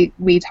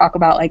 we talk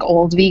about like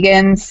old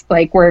vegans,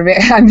 like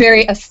I'm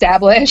very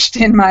established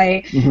in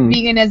my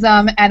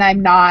veganism, and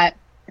I'm not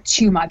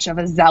too much of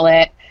a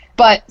zealot.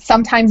 But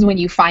sometimes when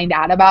you find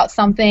out about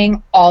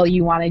something, all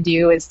you want to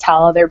do is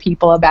tell other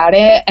people about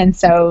it. And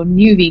so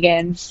new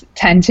vegans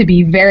tend to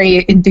be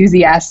very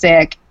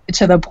enthusiastic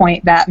to the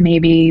point that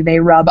maybe they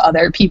rub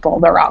other people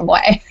the wrong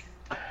way.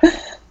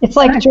 It's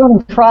like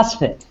joining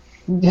CrossFit.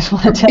 You just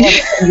want to tell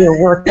everyone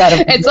your work out of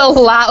it. It's a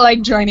lot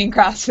like joining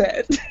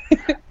CrossFit.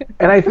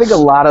 And I think a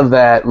lot of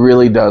that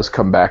really does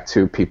come back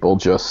to people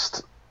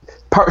just...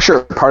 part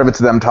of it's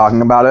them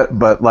talking about it,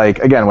 but like,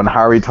 again, when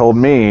Hari told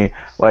me,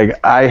 like,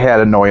 I had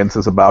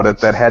annoyances about it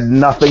that had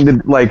nothing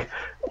to, like,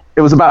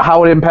 it was about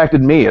how it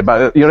impacted me,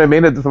 about, you know what I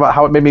mean? It's about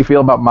how it made me feel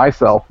about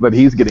myself, that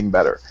he's getting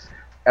better.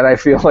 And I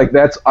feel like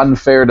that's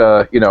unfair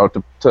to,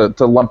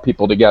 to lump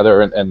people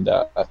together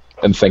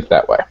and think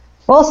that way.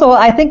 Also,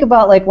 I think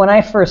about, like, when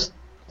I first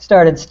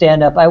started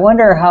stand-up, I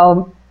wonder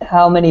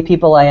how many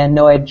people I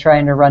annoyed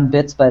trying to run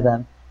bits by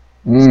them.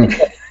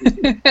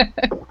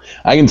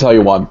 I can tell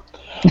you one.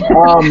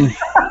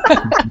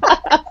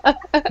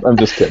 I'm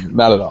just kidding.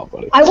 Not at all,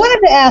 buddy. I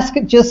wanted to ask,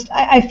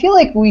 I feel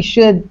like we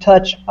should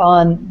touch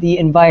on the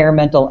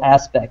environmental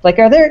aspect. Like,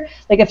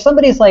 if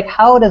somebody's like,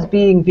 how does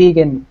being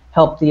vegan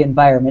help the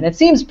environment? It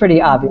seems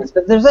pretty obvious,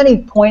 but if there's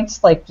any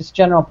points, like just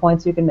general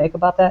points you can make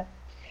about that?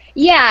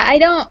 Yeah, I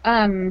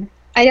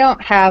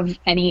don't have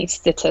any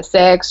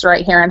statistics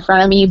right here in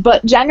front of me,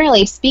 but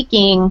generally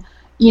speaking,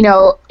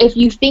 if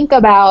you think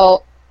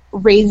about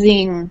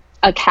raising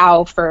a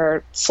cow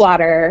for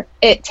slaughter,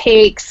 it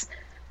takes,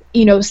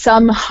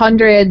 some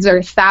hundreds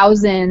or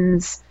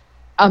thousands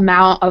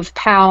amount of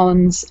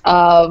pounds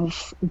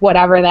of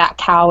whatever that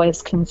cow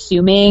is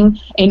consuming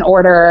in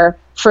order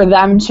for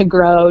them to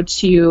grow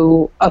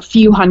to a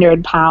few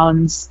hundred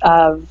pounds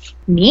of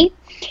meat.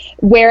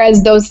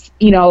 Whereas those,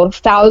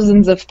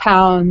 thousands of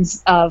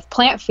pounds of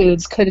plant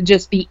foods could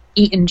just be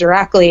eaten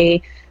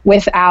directly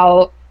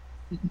without,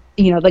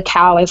 the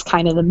cow as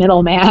kind of the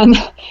middleman.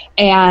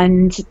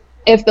 And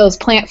if those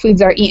plant foods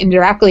are eaten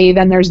directly,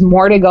 then there's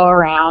more to go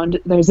around.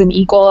 There's an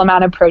equal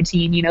amount of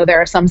protein.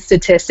 There are some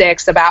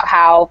statistics about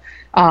how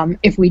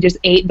if we just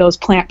ate those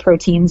plant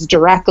proteins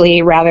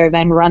directly rather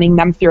than running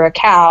them through a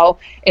cow,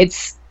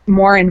 it's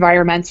more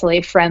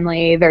environmentally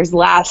friendly. There's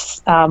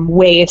less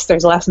waste,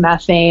 there's less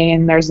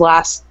methane, there's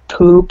less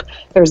poop,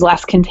 there's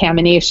less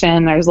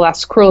contamination, there's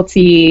less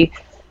cruelty,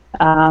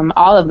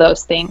 all of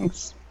those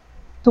things.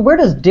 So where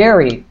does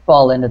dairy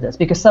fall into this?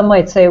 Because some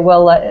might say,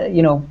 well,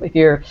 if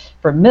you're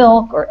for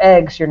milk or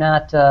eggs, you're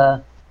not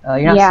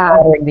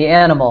slaughtering the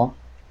animal.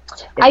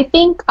 I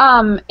think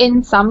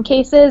in some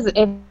cases,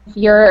 if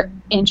you're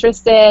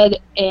interested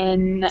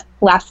in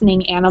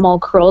lessening animal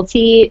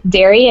cruelty,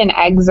 dairy and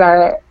eggs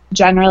are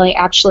generally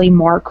actually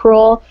more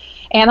cruel.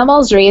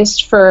 Animals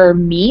raised for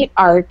meat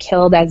are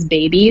killed as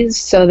babies,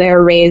 so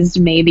they're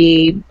raised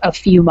maybe a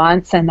few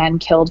months and then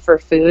killed for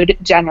food,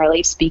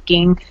 generally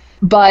speaking.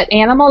 But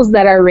animals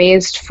that are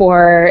raised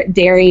for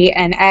dairy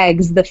and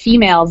eggs, the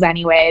females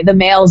anyway, the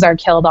males are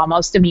killed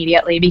almost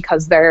immediately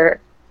because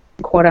they're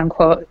quote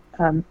unquote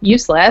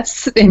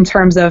useless in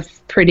terms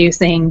of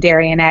producing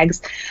dairy and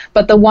eggs.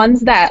 But the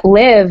ones that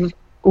live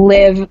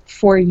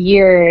for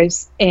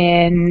years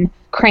in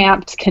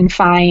cramped,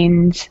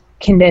 confined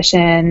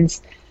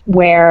conditions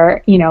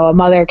where, a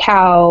mother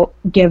cow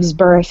gives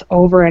birth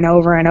over and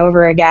over and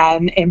over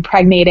again,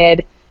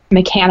 impregnated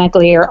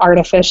mechanically or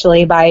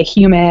artificially by a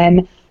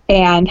human,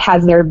 and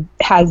has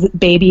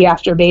baby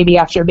after baby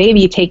after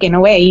baby taken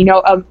away.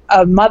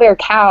 A mother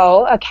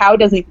cow, a cow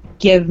doesn't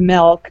give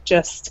milk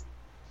just,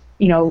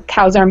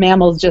 cows are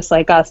mammals just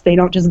like us. They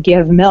don't just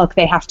give milk.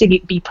 They have to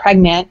be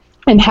pregnant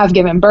and have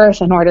given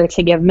birth in order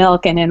to give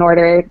milk. And in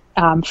order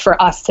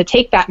for us to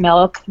take that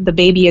milk, the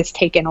baby is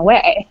taken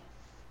away.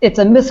 It's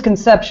a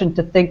misconception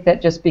to think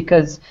that just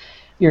because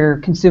you're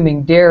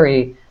consuming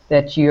dairy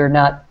that you're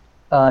not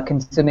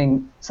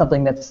consuming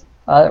something that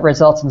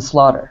results in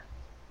slaughter.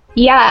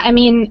 Yeah, I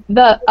mean,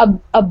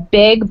 a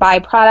big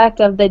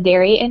byproduct of the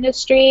dairy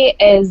industry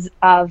is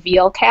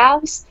veal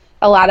calves.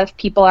 A lot of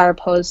people are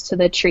opposed to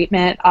the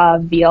treatment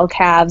of veal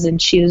calves and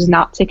choose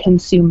not to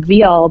consume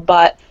veal,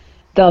 but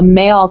the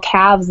male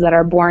calves that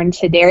are born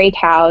to dairy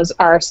cows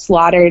are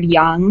slaughtered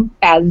young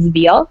as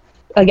veal.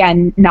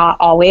 Again, not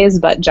always,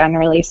 but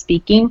generally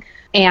speaking.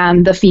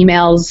 And the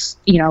females,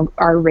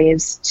 are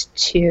raised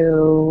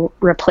to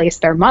replace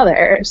their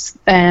mothers.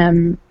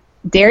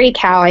 Dairy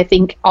cow, I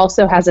think,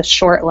 also has a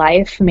short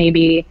life,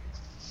 maybe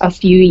a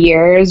few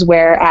years,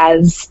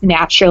 whereas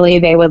naturally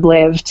they would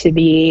live to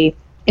be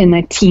in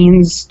the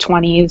teens,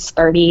 20s,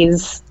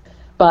 30s.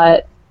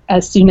 But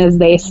as soon as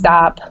they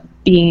stop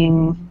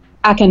being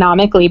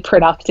economically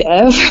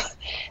productive,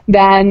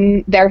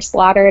 then they're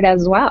slaughtered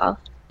as well.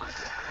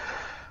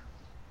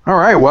 All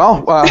right,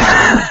 well,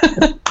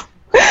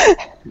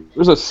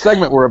 there's a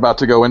segment we're about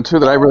to go into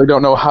that I really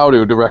don't know how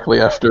to directly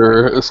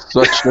after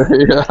such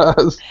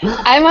a...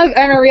 I'm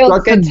a real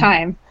good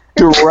time.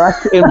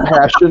 Direct,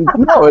 impassioned.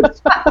 No,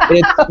 it's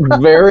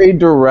very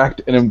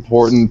direct and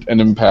important and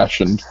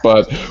impassioned,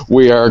 but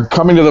we are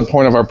coming to the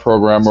point of our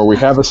program where we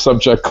have a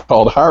subject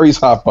called Hari's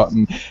Hot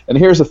Button, and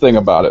here's the thing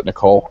about it,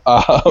 Nicole.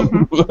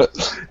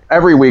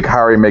 Every week,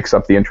 Hari makes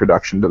up the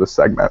introduction to the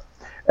segment,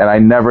 and I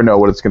never know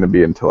what it's going to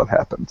be until it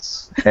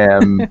happens.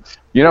 And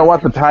you know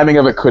what? The timing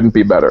of it couldn't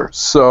be better.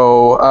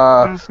 So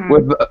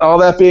with all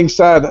that being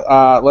said,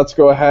 let's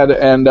go ahead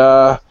and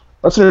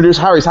let's introduce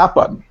Hari's Hot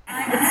Button.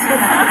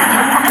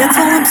 That's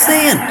all I'm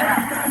saying,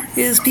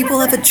 is people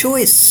have a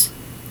choice.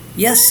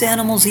 Yes,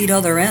 animals eat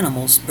other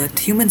animals,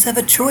 but humans have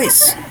a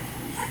choice.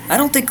 I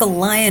don't think a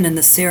lion in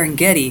the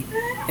Serengeti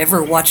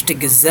ever watched a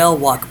gazelle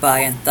walk by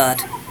and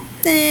thought,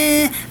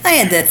 I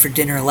had that for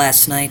dinner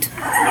last night.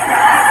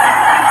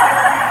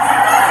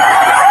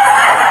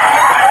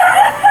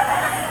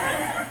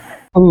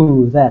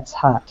 Ooh, that's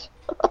hot.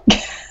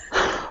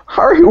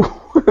 Hari,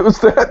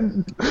 was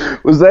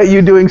that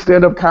you doing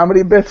stand-up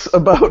comedy bits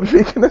about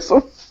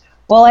veganism?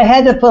 Well, I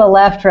had to put a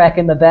laugh track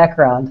in the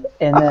background,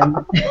 and then...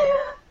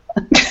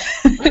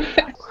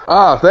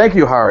 Thank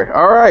you, Hari.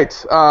 All right.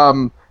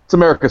 It's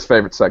America's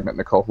favorite segment,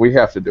 Nicole. We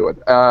have to do it.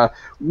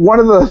 One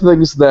of the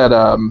things that...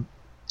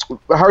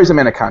 Hari's a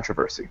man of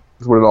controversy,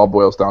 is what it all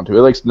boils down to. He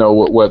likes to know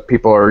what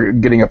people are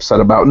getting upset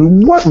about,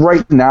 and what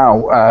right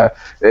now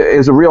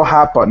is a real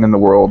hot button in the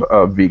world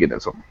of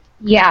veganism.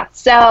 Yeah,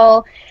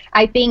 so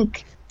I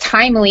think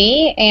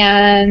timely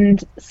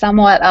and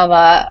somewhat of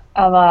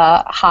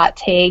a hot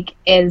take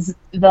is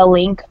the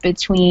link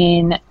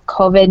between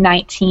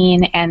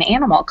COVID-19 and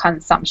animal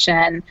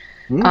consumption.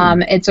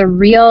 It's a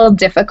real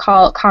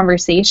difficult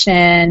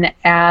conversation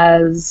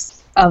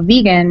as a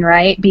vegan,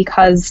 right?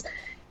 Because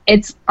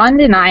it's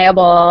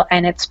undeniable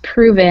and it's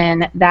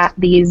proven that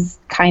these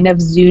kind of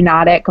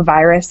zoonotic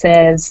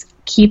viruses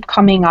keep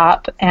coming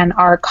up and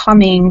are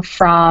coming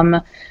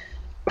from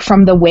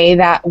the way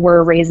that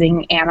we're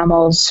raising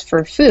animals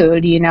for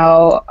food.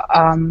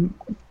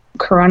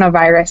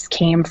 Coronavirus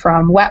came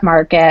from wet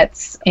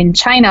markets in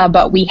China,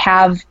 but we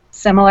have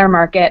similar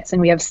markets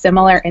and we have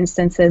similar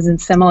instances and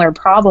similar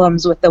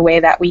problems with the way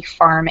that we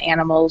farm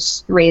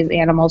animals, raise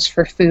animals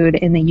for food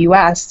in the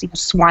U.S.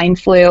 Swine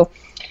flu,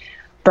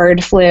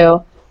 bird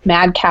flu,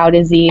 mad cow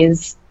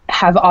disease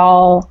have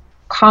all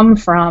come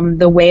from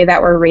the way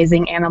that we're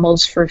raising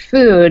animals for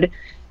food.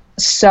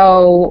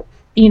 So,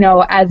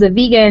 as a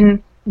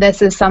vegan,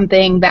 this is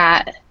something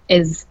that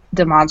is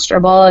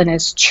demonstrable and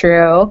is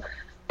true,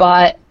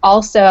 but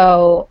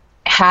also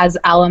has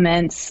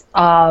elements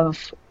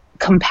of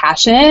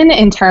compassion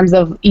in terms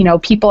of,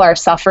 people are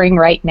suffering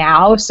right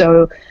now.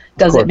 So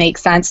does it make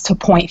sense to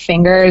point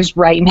fingers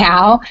right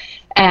now?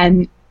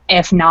 And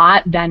if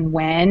not, then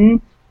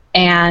when?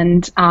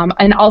 And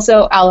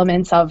also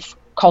elements of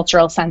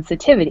cultural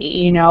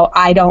sensitivity.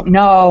 I don't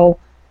know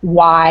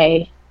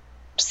why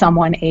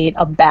someone ate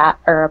a bat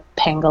or a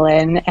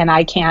pangolin, and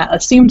I can't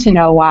assume to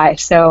know why.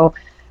 So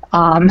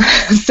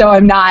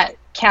I'm not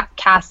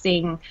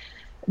casting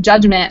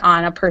judgment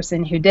on a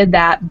person who did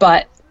that,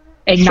 but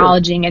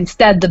acknowledging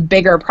instead the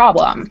bigger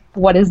problem.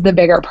 What is the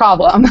bigger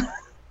problem?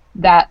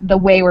 That the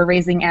way we're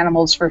raising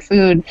animals for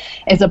food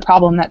is a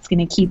problem that's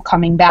going to keep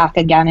coming back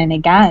again and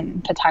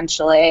again,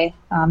 potentially.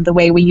 The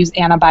way we use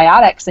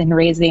antibiotics in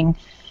raising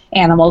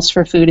animals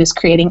for food is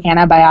creating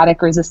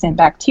antibiotic-resistant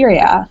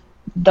bacteria.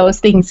 Those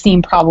things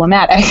seem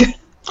problematic.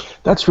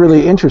 That's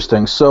really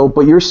interesting. So,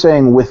 but you're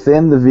saying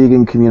within the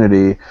vegan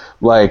community,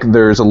 like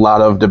there's a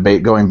lot of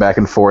debate going back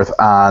and forth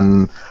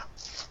on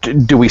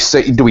do we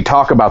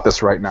talk about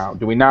this right now?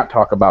 Do we not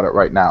talk about it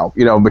right now?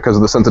 You know, because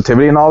of the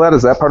sensitivity and all that.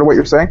 Is that part of what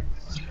you're saying?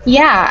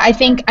 Yeah,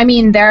 I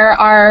mean, there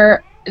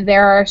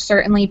are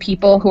certainly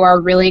people who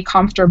are really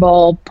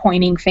comfortable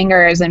pointing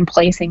fingers and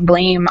placing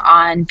blame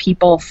on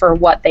people for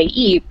what they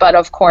eat. But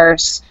of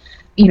course,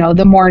 you know,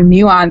 the more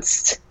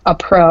nuanced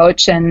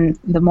approach and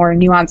the more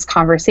nuanced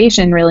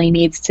conversation really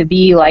needs to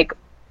be like,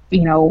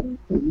 you know,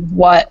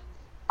 what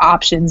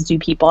options do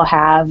people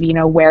have? You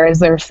know, where is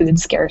there food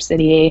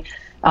scarcity?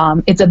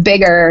 It's a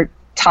bigger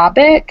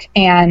topic,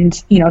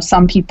 and you know,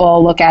 some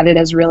people look at it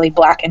as really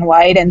black and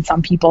white, and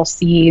some people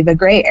see the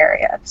gray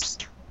areas.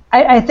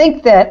 I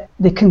think that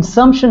the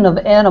consumption of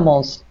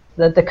animals,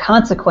 the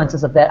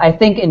consequences of that, I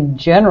think in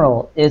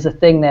general is a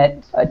thing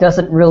that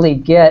doesn't really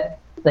get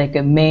like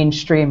a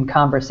mainstream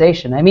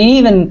conversation. I mean,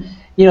 even,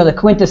 you know, the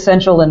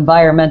quintessential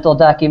environmental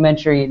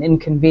documentary, An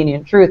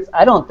Inconvenient Truth,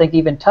 I don't think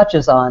even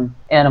touches on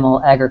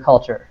animal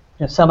agriculture.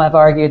 You know, some have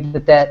argued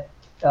that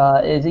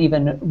is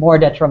even more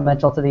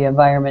detrimental to the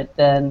environment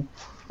than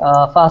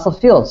fossil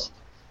fuels.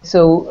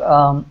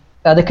 So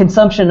the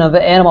consumption of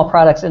animal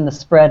products and the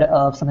spread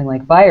of something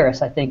like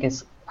virus, I think,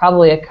 is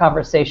probably a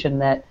conversation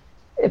that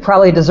it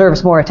probably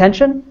deserves more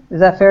attention. Is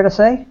that fair to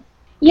say?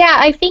 Yeah,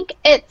 I think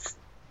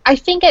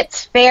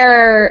it's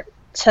fair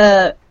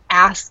to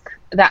ask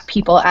that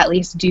people at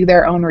least do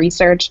their own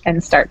research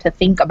and start to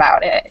think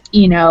about it.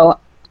 You know,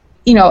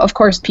 of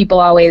course,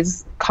 people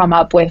always come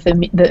up with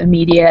the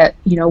immediate,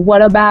 you know,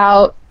 what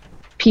about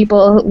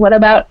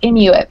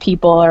Inuit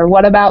people, or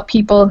what about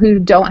people who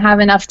don't have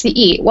enough to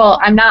eat? Well,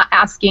 I'm not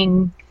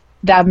asking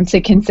them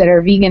to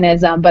consider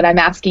veganism, but I'm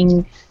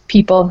asking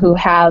people who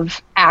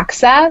have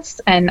access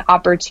and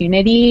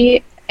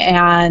opportunity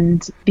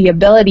and the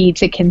ability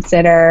to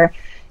consider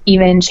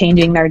even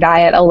changing their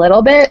diet a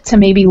little bit to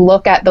maybe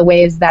look at the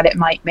ways that it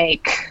might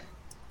make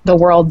the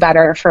world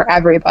better for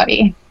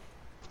everybody.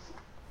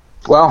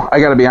 Well, I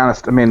got to be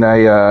honest. I mean,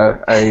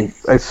 I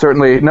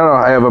certainly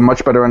I have a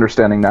much better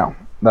understanding now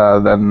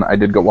than I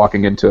did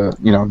walking into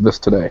this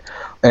today.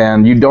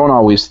 And you don't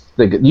always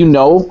think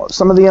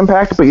some of the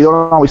impact, but you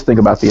don't always think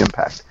about the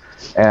impact.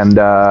 And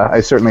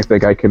I certainly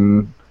think I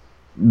can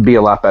be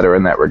a lot better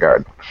in that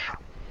regard.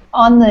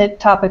 On the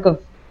topic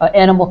of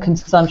animal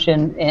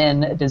consumption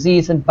and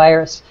disease and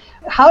virus,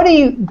 how do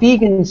you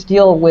vegans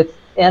deal with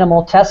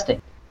animal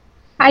testing?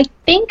 I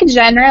think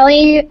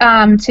generally,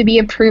 to be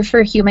approved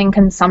for human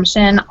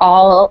consumption,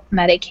 all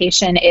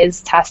medication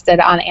is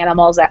tested on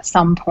animals at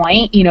some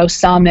point. You know,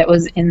 some it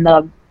was in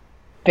the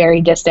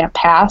very distant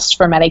past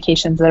for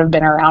medications that have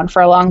been around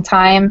for a long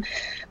time.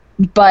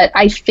 But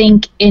I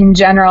think in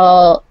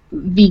general,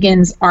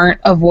 vegans aren't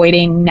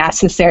avoiding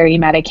necessary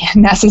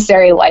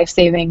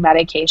life-saving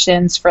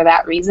medications for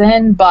that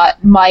reason,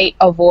 but might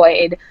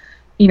avoid,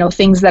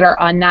 things that are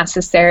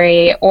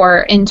unnecessary,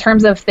 or in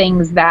terms of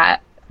things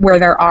that where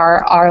there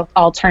are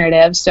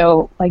alternatives.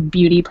 So like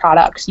beauty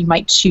products, you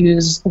might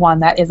choose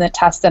one that isn't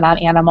tested on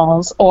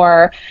animals.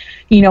 Or,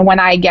 when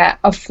I get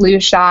a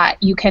flu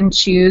shot, you can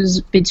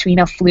choose between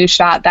a flu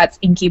shot that's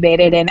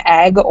incubated in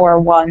egg or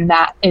one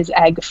that is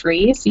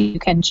egg-free. So you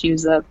can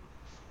choose a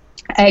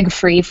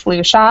egg-free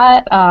flu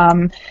shot.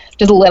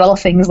 Just little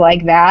things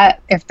like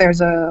that. If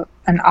there's an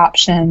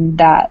option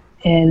that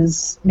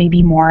is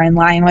maybe more in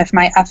line with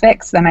my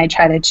ethics, then I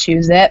try to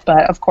choose it.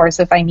 But of course,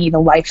 if I need a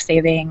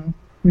life-saving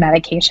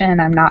medication,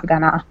 I'm not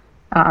gonna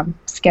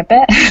skip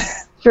it.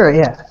 Sure,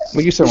 yeah.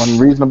 Well, you said one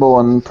reasonable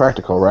and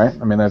practical, right?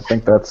 I mean, I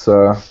think that's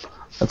a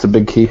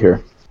big key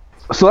here.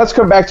 So let's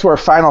come back to our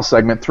final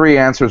segment, 3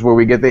 answers, where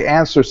we get the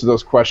answers to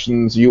those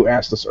questions you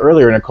asked us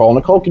earlier, Nicole.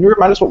 Nicole, can you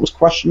remind us what was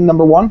question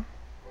number 1?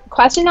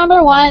 Question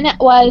number 1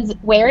 was,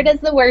 where does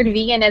the word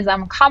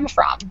veganism come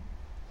from?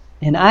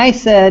 And I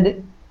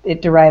said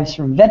it derives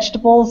from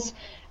vegetables,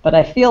 but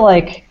I feel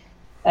like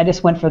I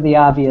just went for the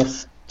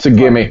obvious. It's a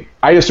gimme.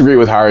 I disagree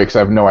with Hari because I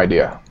have no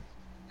idea.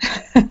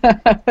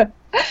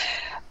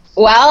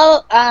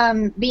 Well,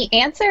 the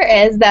answer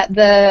is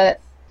that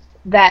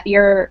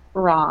you're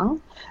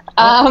wrong.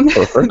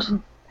 Perfect.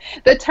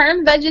 The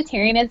term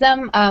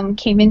vegetarianism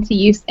came into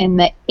use in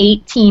the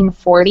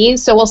 1840s.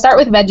 So we'll start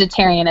with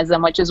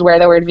vegetarianism, which is where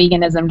the word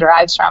veganism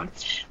derives from.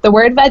 The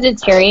word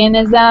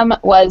vegetarianism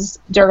was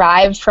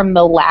derived from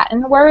the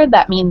Latin word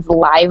that means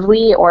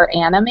lively or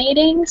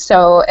animating.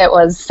 So it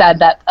was said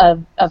that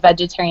a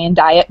vegetarian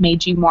diet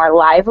made you more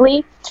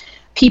lively.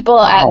 People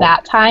at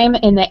that time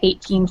in the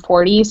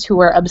 1840s who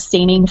were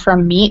abstaining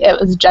from meat, it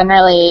was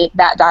generally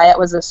that diet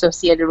was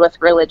associated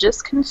with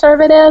religious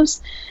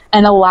conservatives.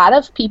 And a lot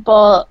of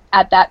people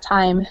at that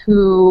time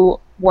who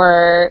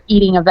were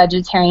eating a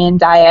vegetarian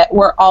diet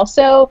were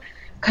also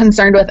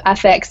concerned with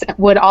ethics,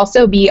 would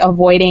also be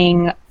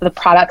avoiding the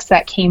products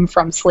that came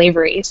from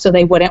slavery. So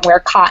they wouldn't wear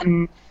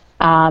cotton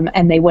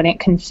and they wouldn't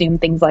consume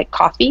things like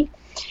coffee.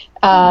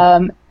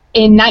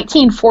 In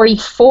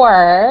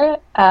 1944,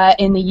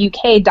 in the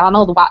UK,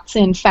 Donald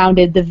Watson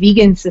founded the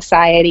Vegan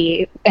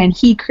Society, and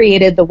he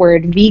created the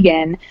word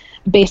vegan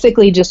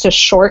basically just a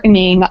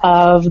shortening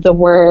of the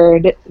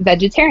word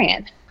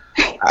vegetarian.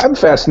 I'm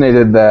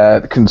fascinated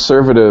that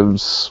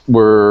conservatives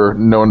were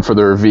known for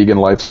their vegan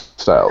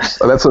lifestyles.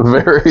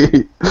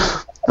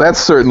 That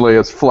certainly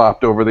has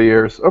flopped over the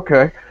years.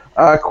 Okay.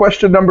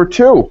 Question number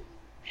 2.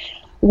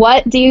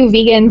 What do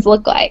vegans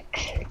look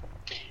like?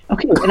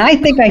 Okay, and I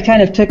think I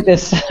kind of took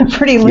this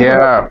pretty literally.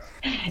 Yeah.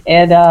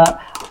 And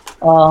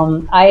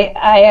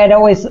I had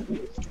always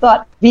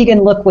thought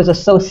vegan look was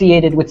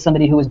associated with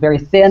somebody who was very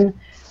thin.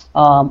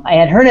 I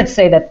had heard it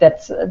say that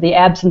that's the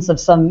absence of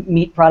some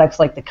meat products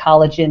like the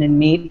collagen in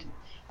meat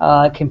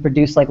can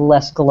produce like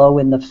less glow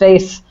in the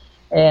face.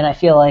 And I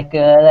feel like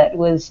that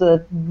was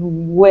a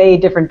way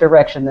different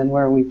direction than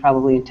where we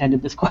probably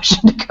intended this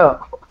question to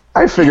go.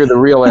 I figured the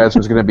real answer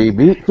was going to be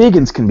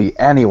vegans can be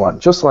anyone,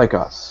 just like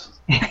us.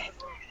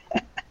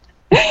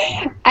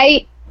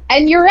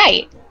 And you're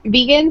right.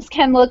 Vegans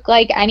can look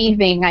like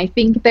anything. I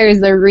think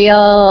there's a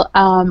real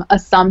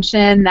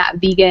assumption that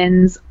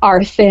vegans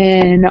are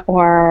thin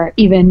or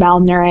even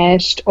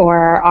malnourished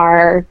or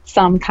are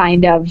some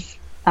kind of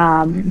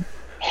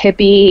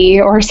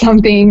hippie or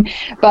something,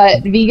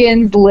 but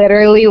vegans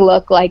literally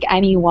look like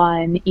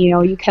anyone. You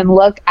know, you can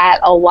look at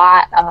a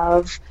lot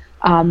of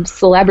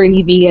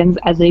celebrity vegans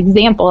as an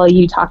example.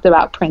 You talked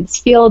about Prince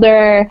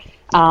Fielder.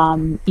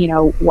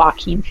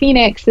 Joaquin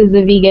Phoenix is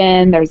a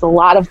vegan. There's a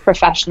lot of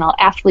professional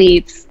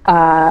athletes,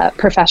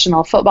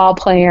 professional football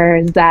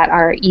players that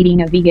are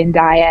eating a vegan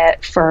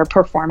diet for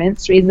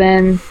performance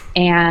reasons.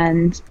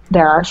 And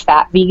there are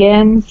fat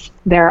vegans,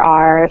 there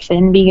are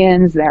thin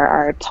vegans, there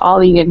are tall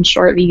vegans,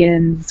 short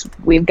vegans.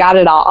 We've got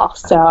it all.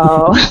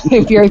 So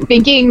if you're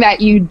thinking that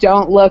you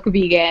don't look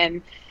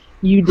vegan,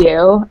 you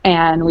do,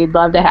 and we'd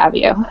love to have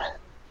you.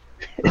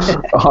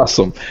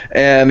 Awesome.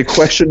 And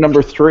question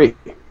number 3.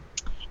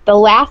 The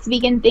last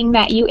vegan thing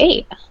that you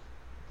ate.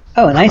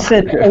 Oh, and I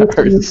said oats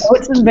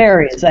and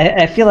berries.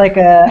 I feel like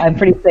I'm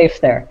pretty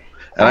safe there.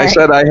 And I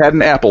said I had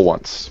an apple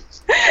once.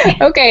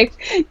 Okay.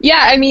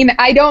 Yeah, I mean,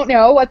 I don't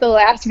know what the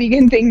last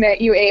vegan thing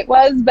that you ate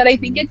was, but I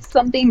think it's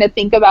something to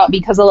think about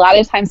because a lot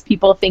of times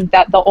people think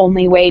that the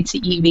only way to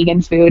eat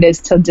vegan food is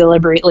to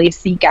deliberately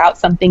seek out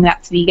something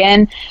that's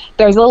vegan.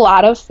 There's a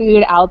lot of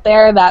food out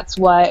there that's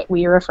what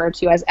we refer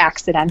to as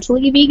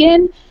accidentally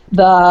vegan.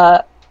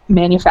 The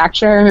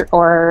manufacturer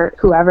or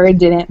whoever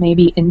didn't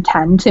maybe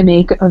intend to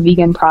make a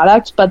vegan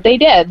product, but they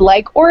did,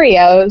 like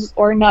Oreos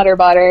or Nutter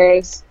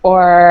Butters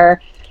or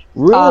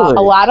Really?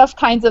 A lot of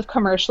kinds of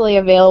commercially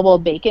available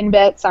bacon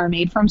bits are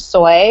made from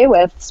soy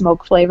with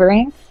smoke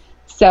flavoring.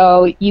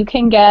 So you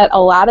can get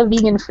a lot of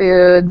vegan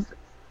foods,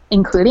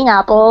 including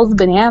apples,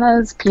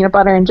 bananas, peanut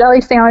butter and jelly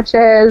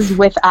sandwiches,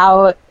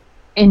 without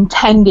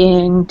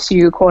intending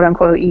to quote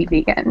unquote eat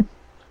vegan.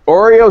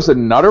 Oreos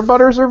and Nutter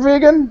Butters are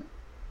vegan?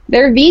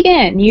 They're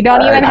vegan. You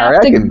don't even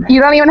have to. You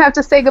don't even have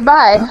to say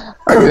goodbye.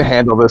 I can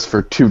handle this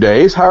for 2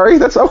 days, Harry.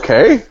 That's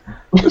okay.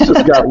 This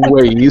just got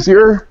way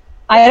easier.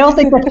 I don't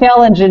think the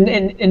challenge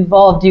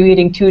involved you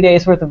eating 2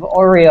 days worth of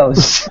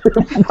Oreos.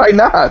 Why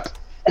not?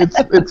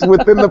 It's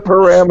within the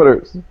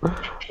parameters.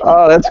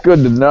 Oh, that's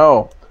good to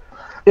know.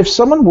 If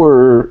someone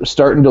were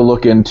starting to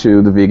look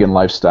into the vegan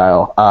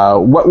lifestyle,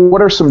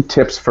 what are some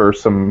tips for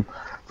some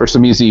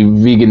easy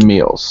vegan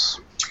meals?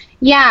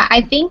 Yeah, I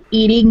think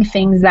eating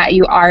things that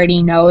you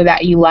already know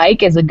that you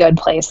like is a good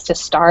place to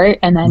start.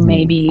 And then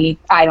maybe,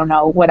 I don't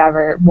know,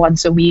 whatever,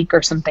 once a week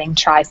or something,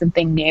 try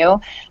something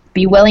new.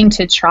 Be willing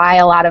to try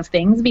a lot of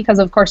things because,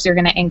 of course, you're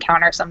going to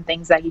encounter some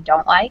things that you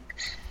don't like.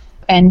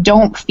 And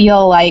don't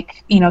feel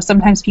like,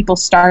 sometimes people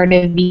start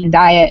a vegan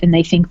diet and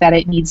they think that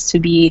it needs to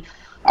be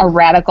a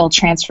radical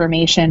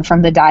transformation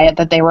from the diet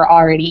that they were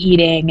already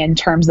eating in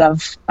terms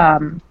of,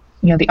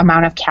 the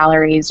amount of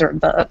calories or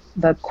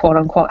the quote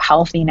unquote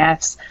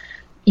healthiness.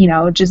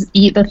 Just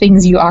eat the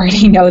things you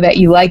already know that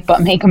you like,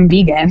 but make them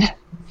vegan.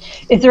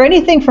 Is there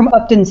anything from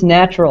Upton's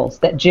Naturals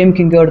that Jim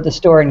can go to the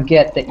store and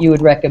get that you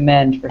would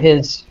recommend for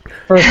his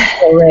first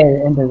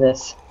foray into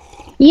this?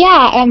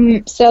 Yeah,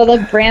 so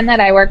the brand that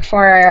I work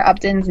for,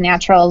 Upton's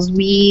Naturals,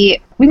 we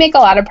make a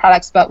lot of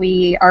products, but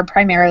we are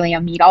primarily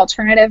a meat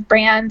alternative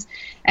brand.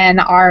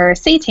 And our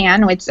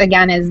seitan, which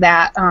again is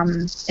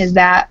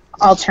that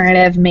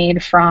alternative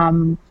made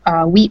from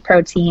wheat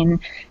protein,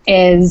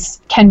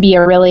 can be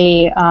a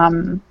really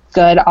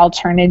good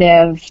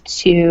alternative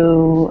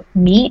to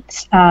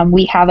meat.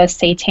 We have a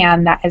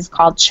seitan that is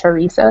called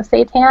chorizo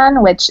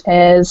seitan, which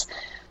is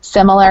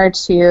similar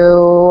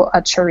to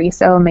a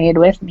chorizo made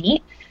with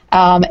meat,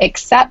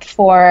 except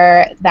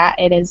for that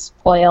it is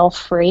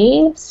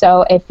oil-free.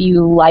 So if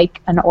you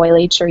like an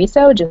oily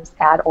chorizo, just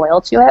add oil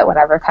to it,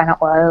 whatever kind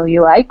of oil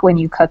you like when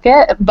you cook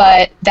it.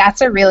 But that's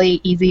a really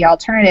easy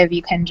alternative.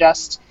 You can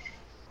just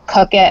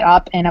cook it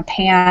up in a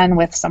pan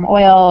with some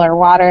oil or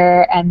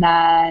water and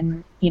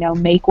then,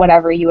 make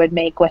whatever you would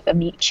make with a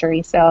meat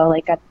chorizo,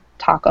 like a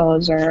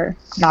tacos or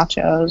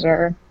nachos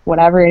or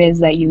whatever it is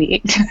that you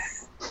eat.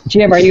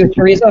 Jim, are you a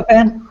chorizo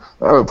fan?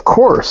 Of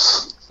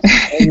course.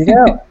 There you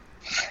go.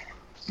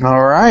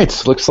 All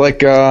right. Looks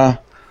like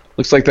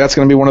Looks like that's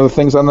going to be one of the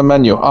things on the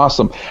menu.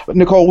 Awesome.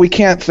 Nicole, we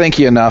can't thank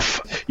you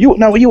enough.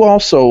 You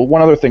also,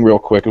 one other thing real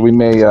quick, and we'd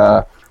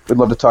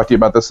love to talk to you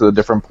about this at a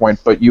different point,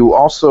 but you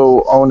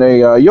also own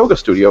a yoga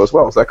studio as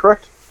well. Is that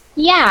correct?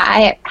 Yeah,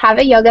 I have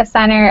a yoga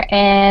center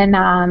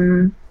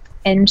in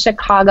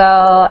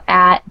Chicago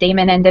at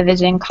Damon and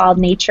Division called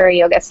Nature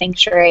Yoga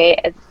Sanctuary.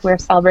 We're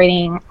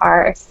celebrating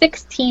our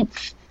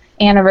 16th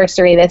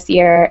anniversary this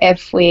year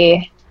if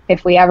we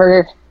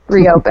ever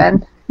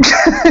reopen.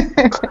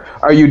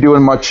 Are you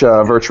doing much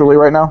virtually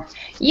right now?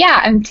 Yeah,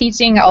 I'm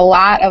teaching a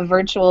lot of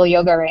virtual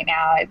yoga right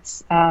now.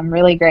 It's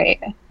really great.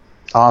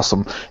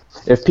 Awesome.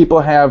 If people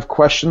have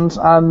questions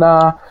on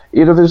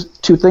either of those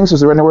two things,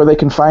 is there anywhere they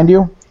can find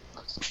you?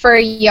 For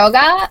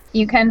yoga,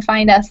 you can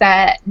find us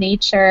at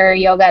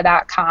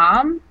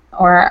natureyoga.com,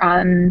 or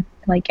on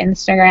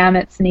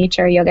Instagram, it's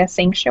Nature Yoga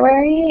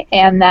Sanctuary.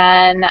 And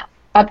then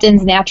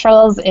Upton's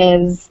Naturals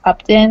is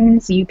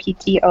Upton's,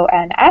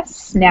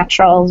 Uptons,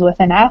 naturals with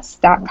an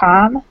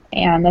S.com,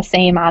 and the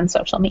same on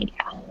social media.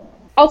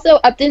 Also,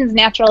 Upton's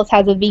Naturals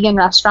has a vegan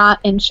restaurant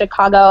in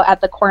Chicago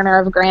at the corner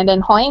of Grand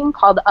and Hoyne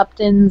called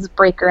Upton's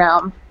Break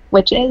Room,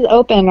 which is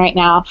open right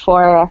now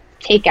for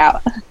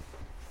takeout.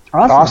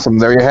 Awesome.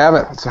 There you have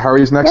it. It's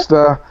Hari's next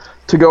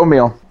to-go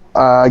meal.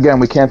 Again,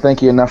 we can't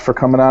thank you enough for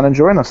coming on and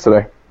joining us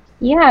today.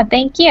 Yeah,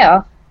 thank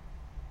you.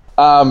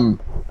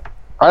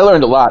 I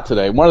learned a lot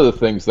today. One of the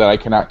things that I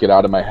cannot get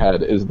out of my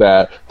head is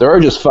that there are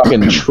just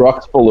fucking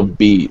trucks full of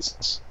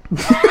bees.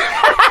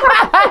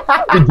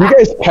 Did you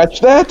guys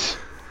catch that?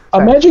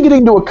 Imagine getting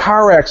into a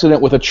car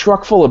accident with a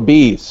truck full of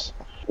bees.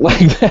 Like,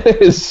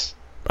 that is...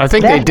 I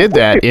think they did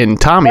that in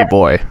Tommy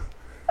Boy.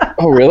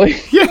 Oh, really?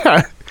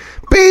 Yeah.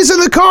 Bees in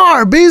the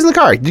car! Bees in the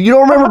car! You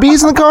don't remember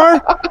Bees in the car?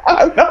 No,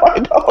 I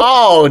don't.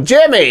 Oh,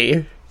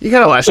 Jimmy! You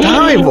gotta watch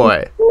Tommy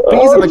Boy.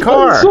 Bees in the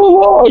car. It's been so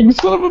long,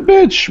 son of a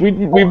bitch.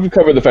 We've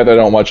covered the fact that I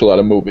don't watch a lot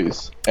of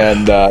movies,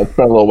 and it's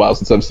been a little while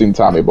since I've seen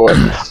Tommy Boy.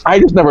 I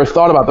just never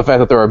thought about the fact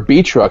that there are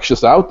bee trucks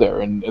just out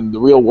there in the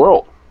real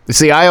world. You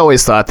see, I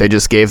always thought they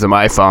just gave them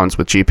iPhones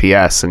with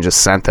GPS and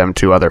just sent them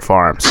to other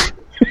farms.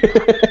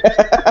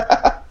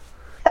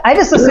 I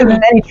just assume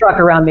any truck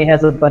around me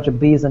has a bunch of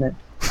bees in it.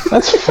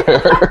 That's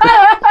fair.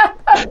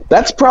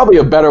 That's probably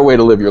a better way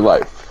to live your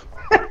life,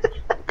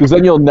 because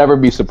then you'll never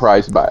be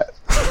surprised by it.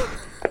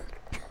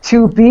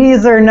 To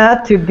bees or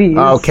not to bees?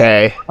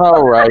 Okay.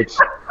 All right.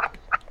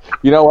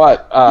 You know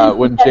what?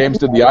 When James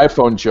did the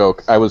iPhone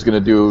joke, I was going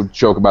to do a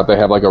joke about they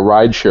have like a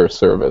rideshare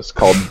service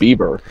called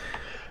Bieber.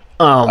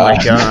 Oh,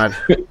 my God.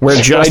 Where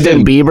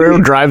Justin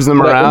Bieber drives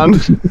them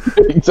around?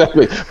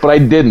 Exactly. But I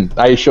didn't.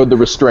 I showed the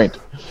restraint.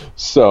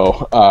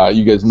 So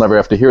you guys never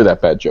have to hear that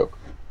bad joke.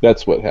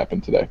 That's what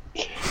happened today.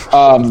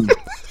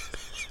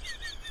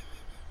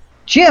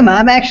 Jim,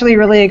 I'm actually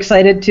really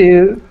excited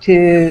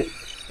to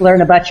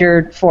learn about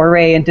your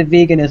foray into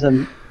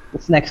veganism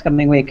this next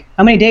coming week.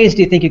 How many days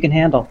do you think you can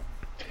handle?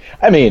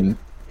 I mean,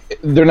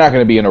 they're not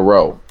going to be in a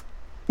row.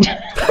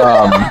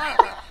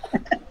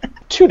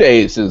 2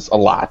 days is a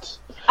lot.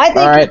 I think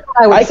all right.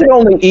 I can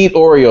only eat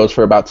Oreos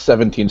for about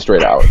 17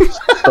 straight hours.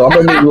 So I'm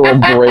going to need a little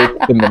break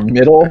in the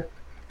middle.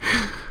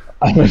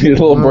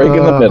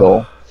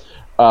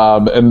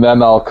 And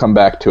then I'll come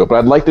back to it.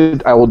 But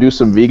I will do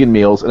some vegan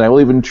meals, and I will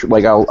even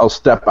I'll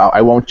step out.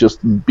 I won't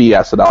just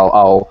BS it.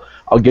 I'll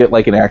get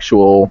like an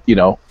actual,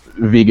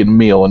 vegan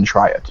meal and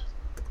try it.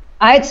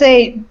 I'd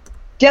say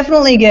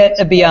definitely get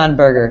a Beyond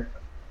Burger.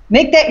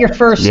 Make that your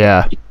first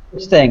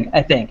thing,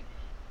 I think.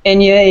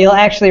 And you'll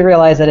actually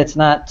realize that it's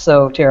not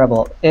so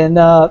terrible. And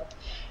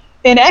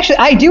actually,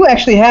 I do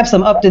actually have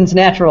some Upton's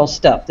Natural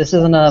stuff. This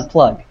isn't a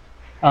plug.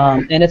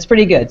 And it's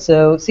pretty good.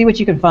 So see what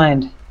you can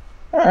find.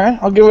 All right,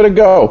 I'll give it a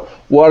go.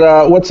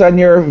 What's on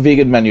your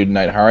vegan menu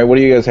tonight, Harry? What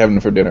are you guys having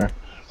for dinner?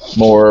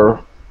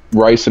 More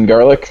rice and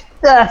garlic?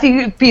 A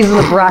few pieces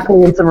of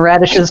broccoli and some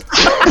radishes.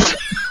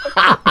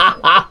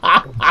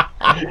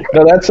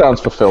 No, that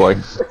sounds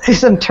fulfilling.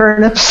 Some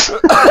turnips.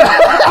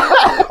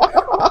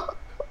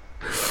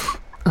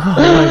 Oh,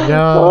 my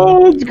God.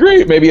 Oh, that's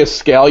great. Maybe a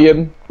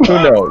scallion. Who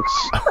knows?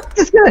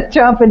 Just going to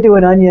chomp into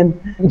an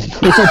onion.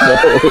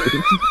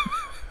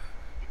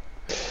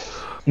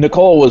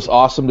 Nicole was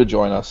awesome to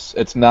join us.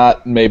 It's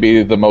not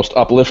maybe the most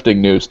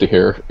uplifting news to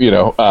hear,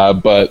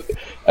 but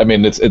I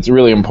mean, it's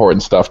really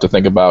important stuff to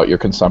think about your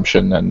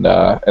consumption and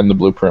the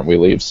blueprint we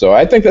leave. So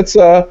I think that's,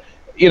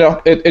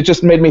 it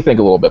just made me think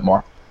a little bit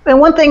more. And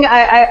one thing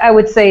I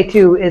would say,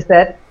 too, is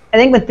that I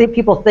think when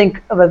people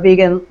think of a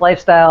vegan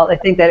lifestyle, they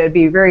think that it would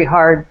be very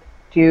hard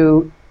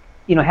to,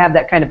 have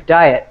that kind of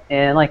diet.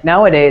 And like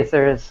nowadays,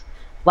 there's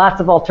lots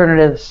of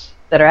alternatives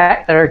that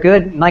are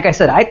good. And like I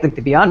said, I think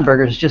the Beyond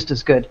Burger is just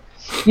as good.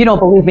 You don't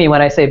believe me when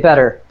I say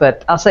better,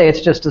 but I'll say it's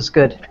just as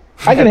good.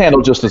 I can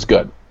handle just as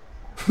good.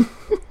 I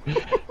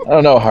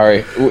don't know,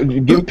 Harry.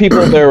 Give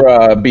people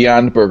their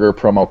Beyond Burger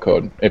promo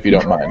code, if you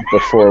don't mind,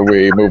 before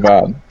we move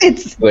on.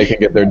 So they can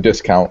get their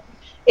discount.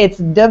 It's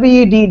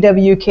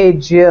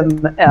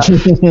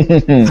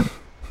WDWKGymF.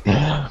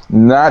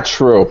 Not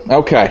true.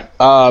 Okay.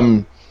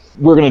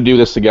 We're going to do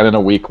this again in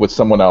a week with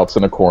someone else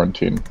in a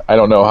quarantine. I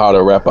don't know how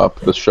to wrap up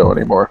this show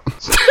anymore.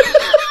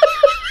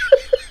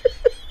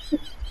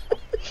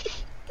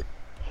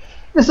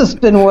 This has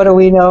been What Do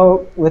We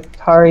Know with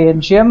Hari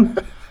and Jim.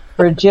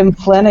 For Jim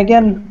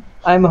Flanagan,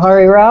 I'm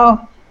Hari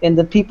Rao in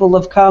the People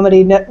of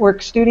Comedy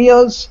Network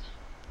studios.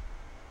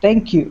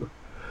 Thank you.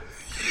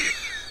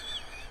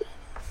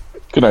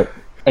 Good night,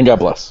 and God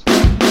bless.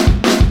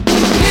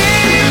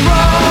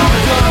 Hero!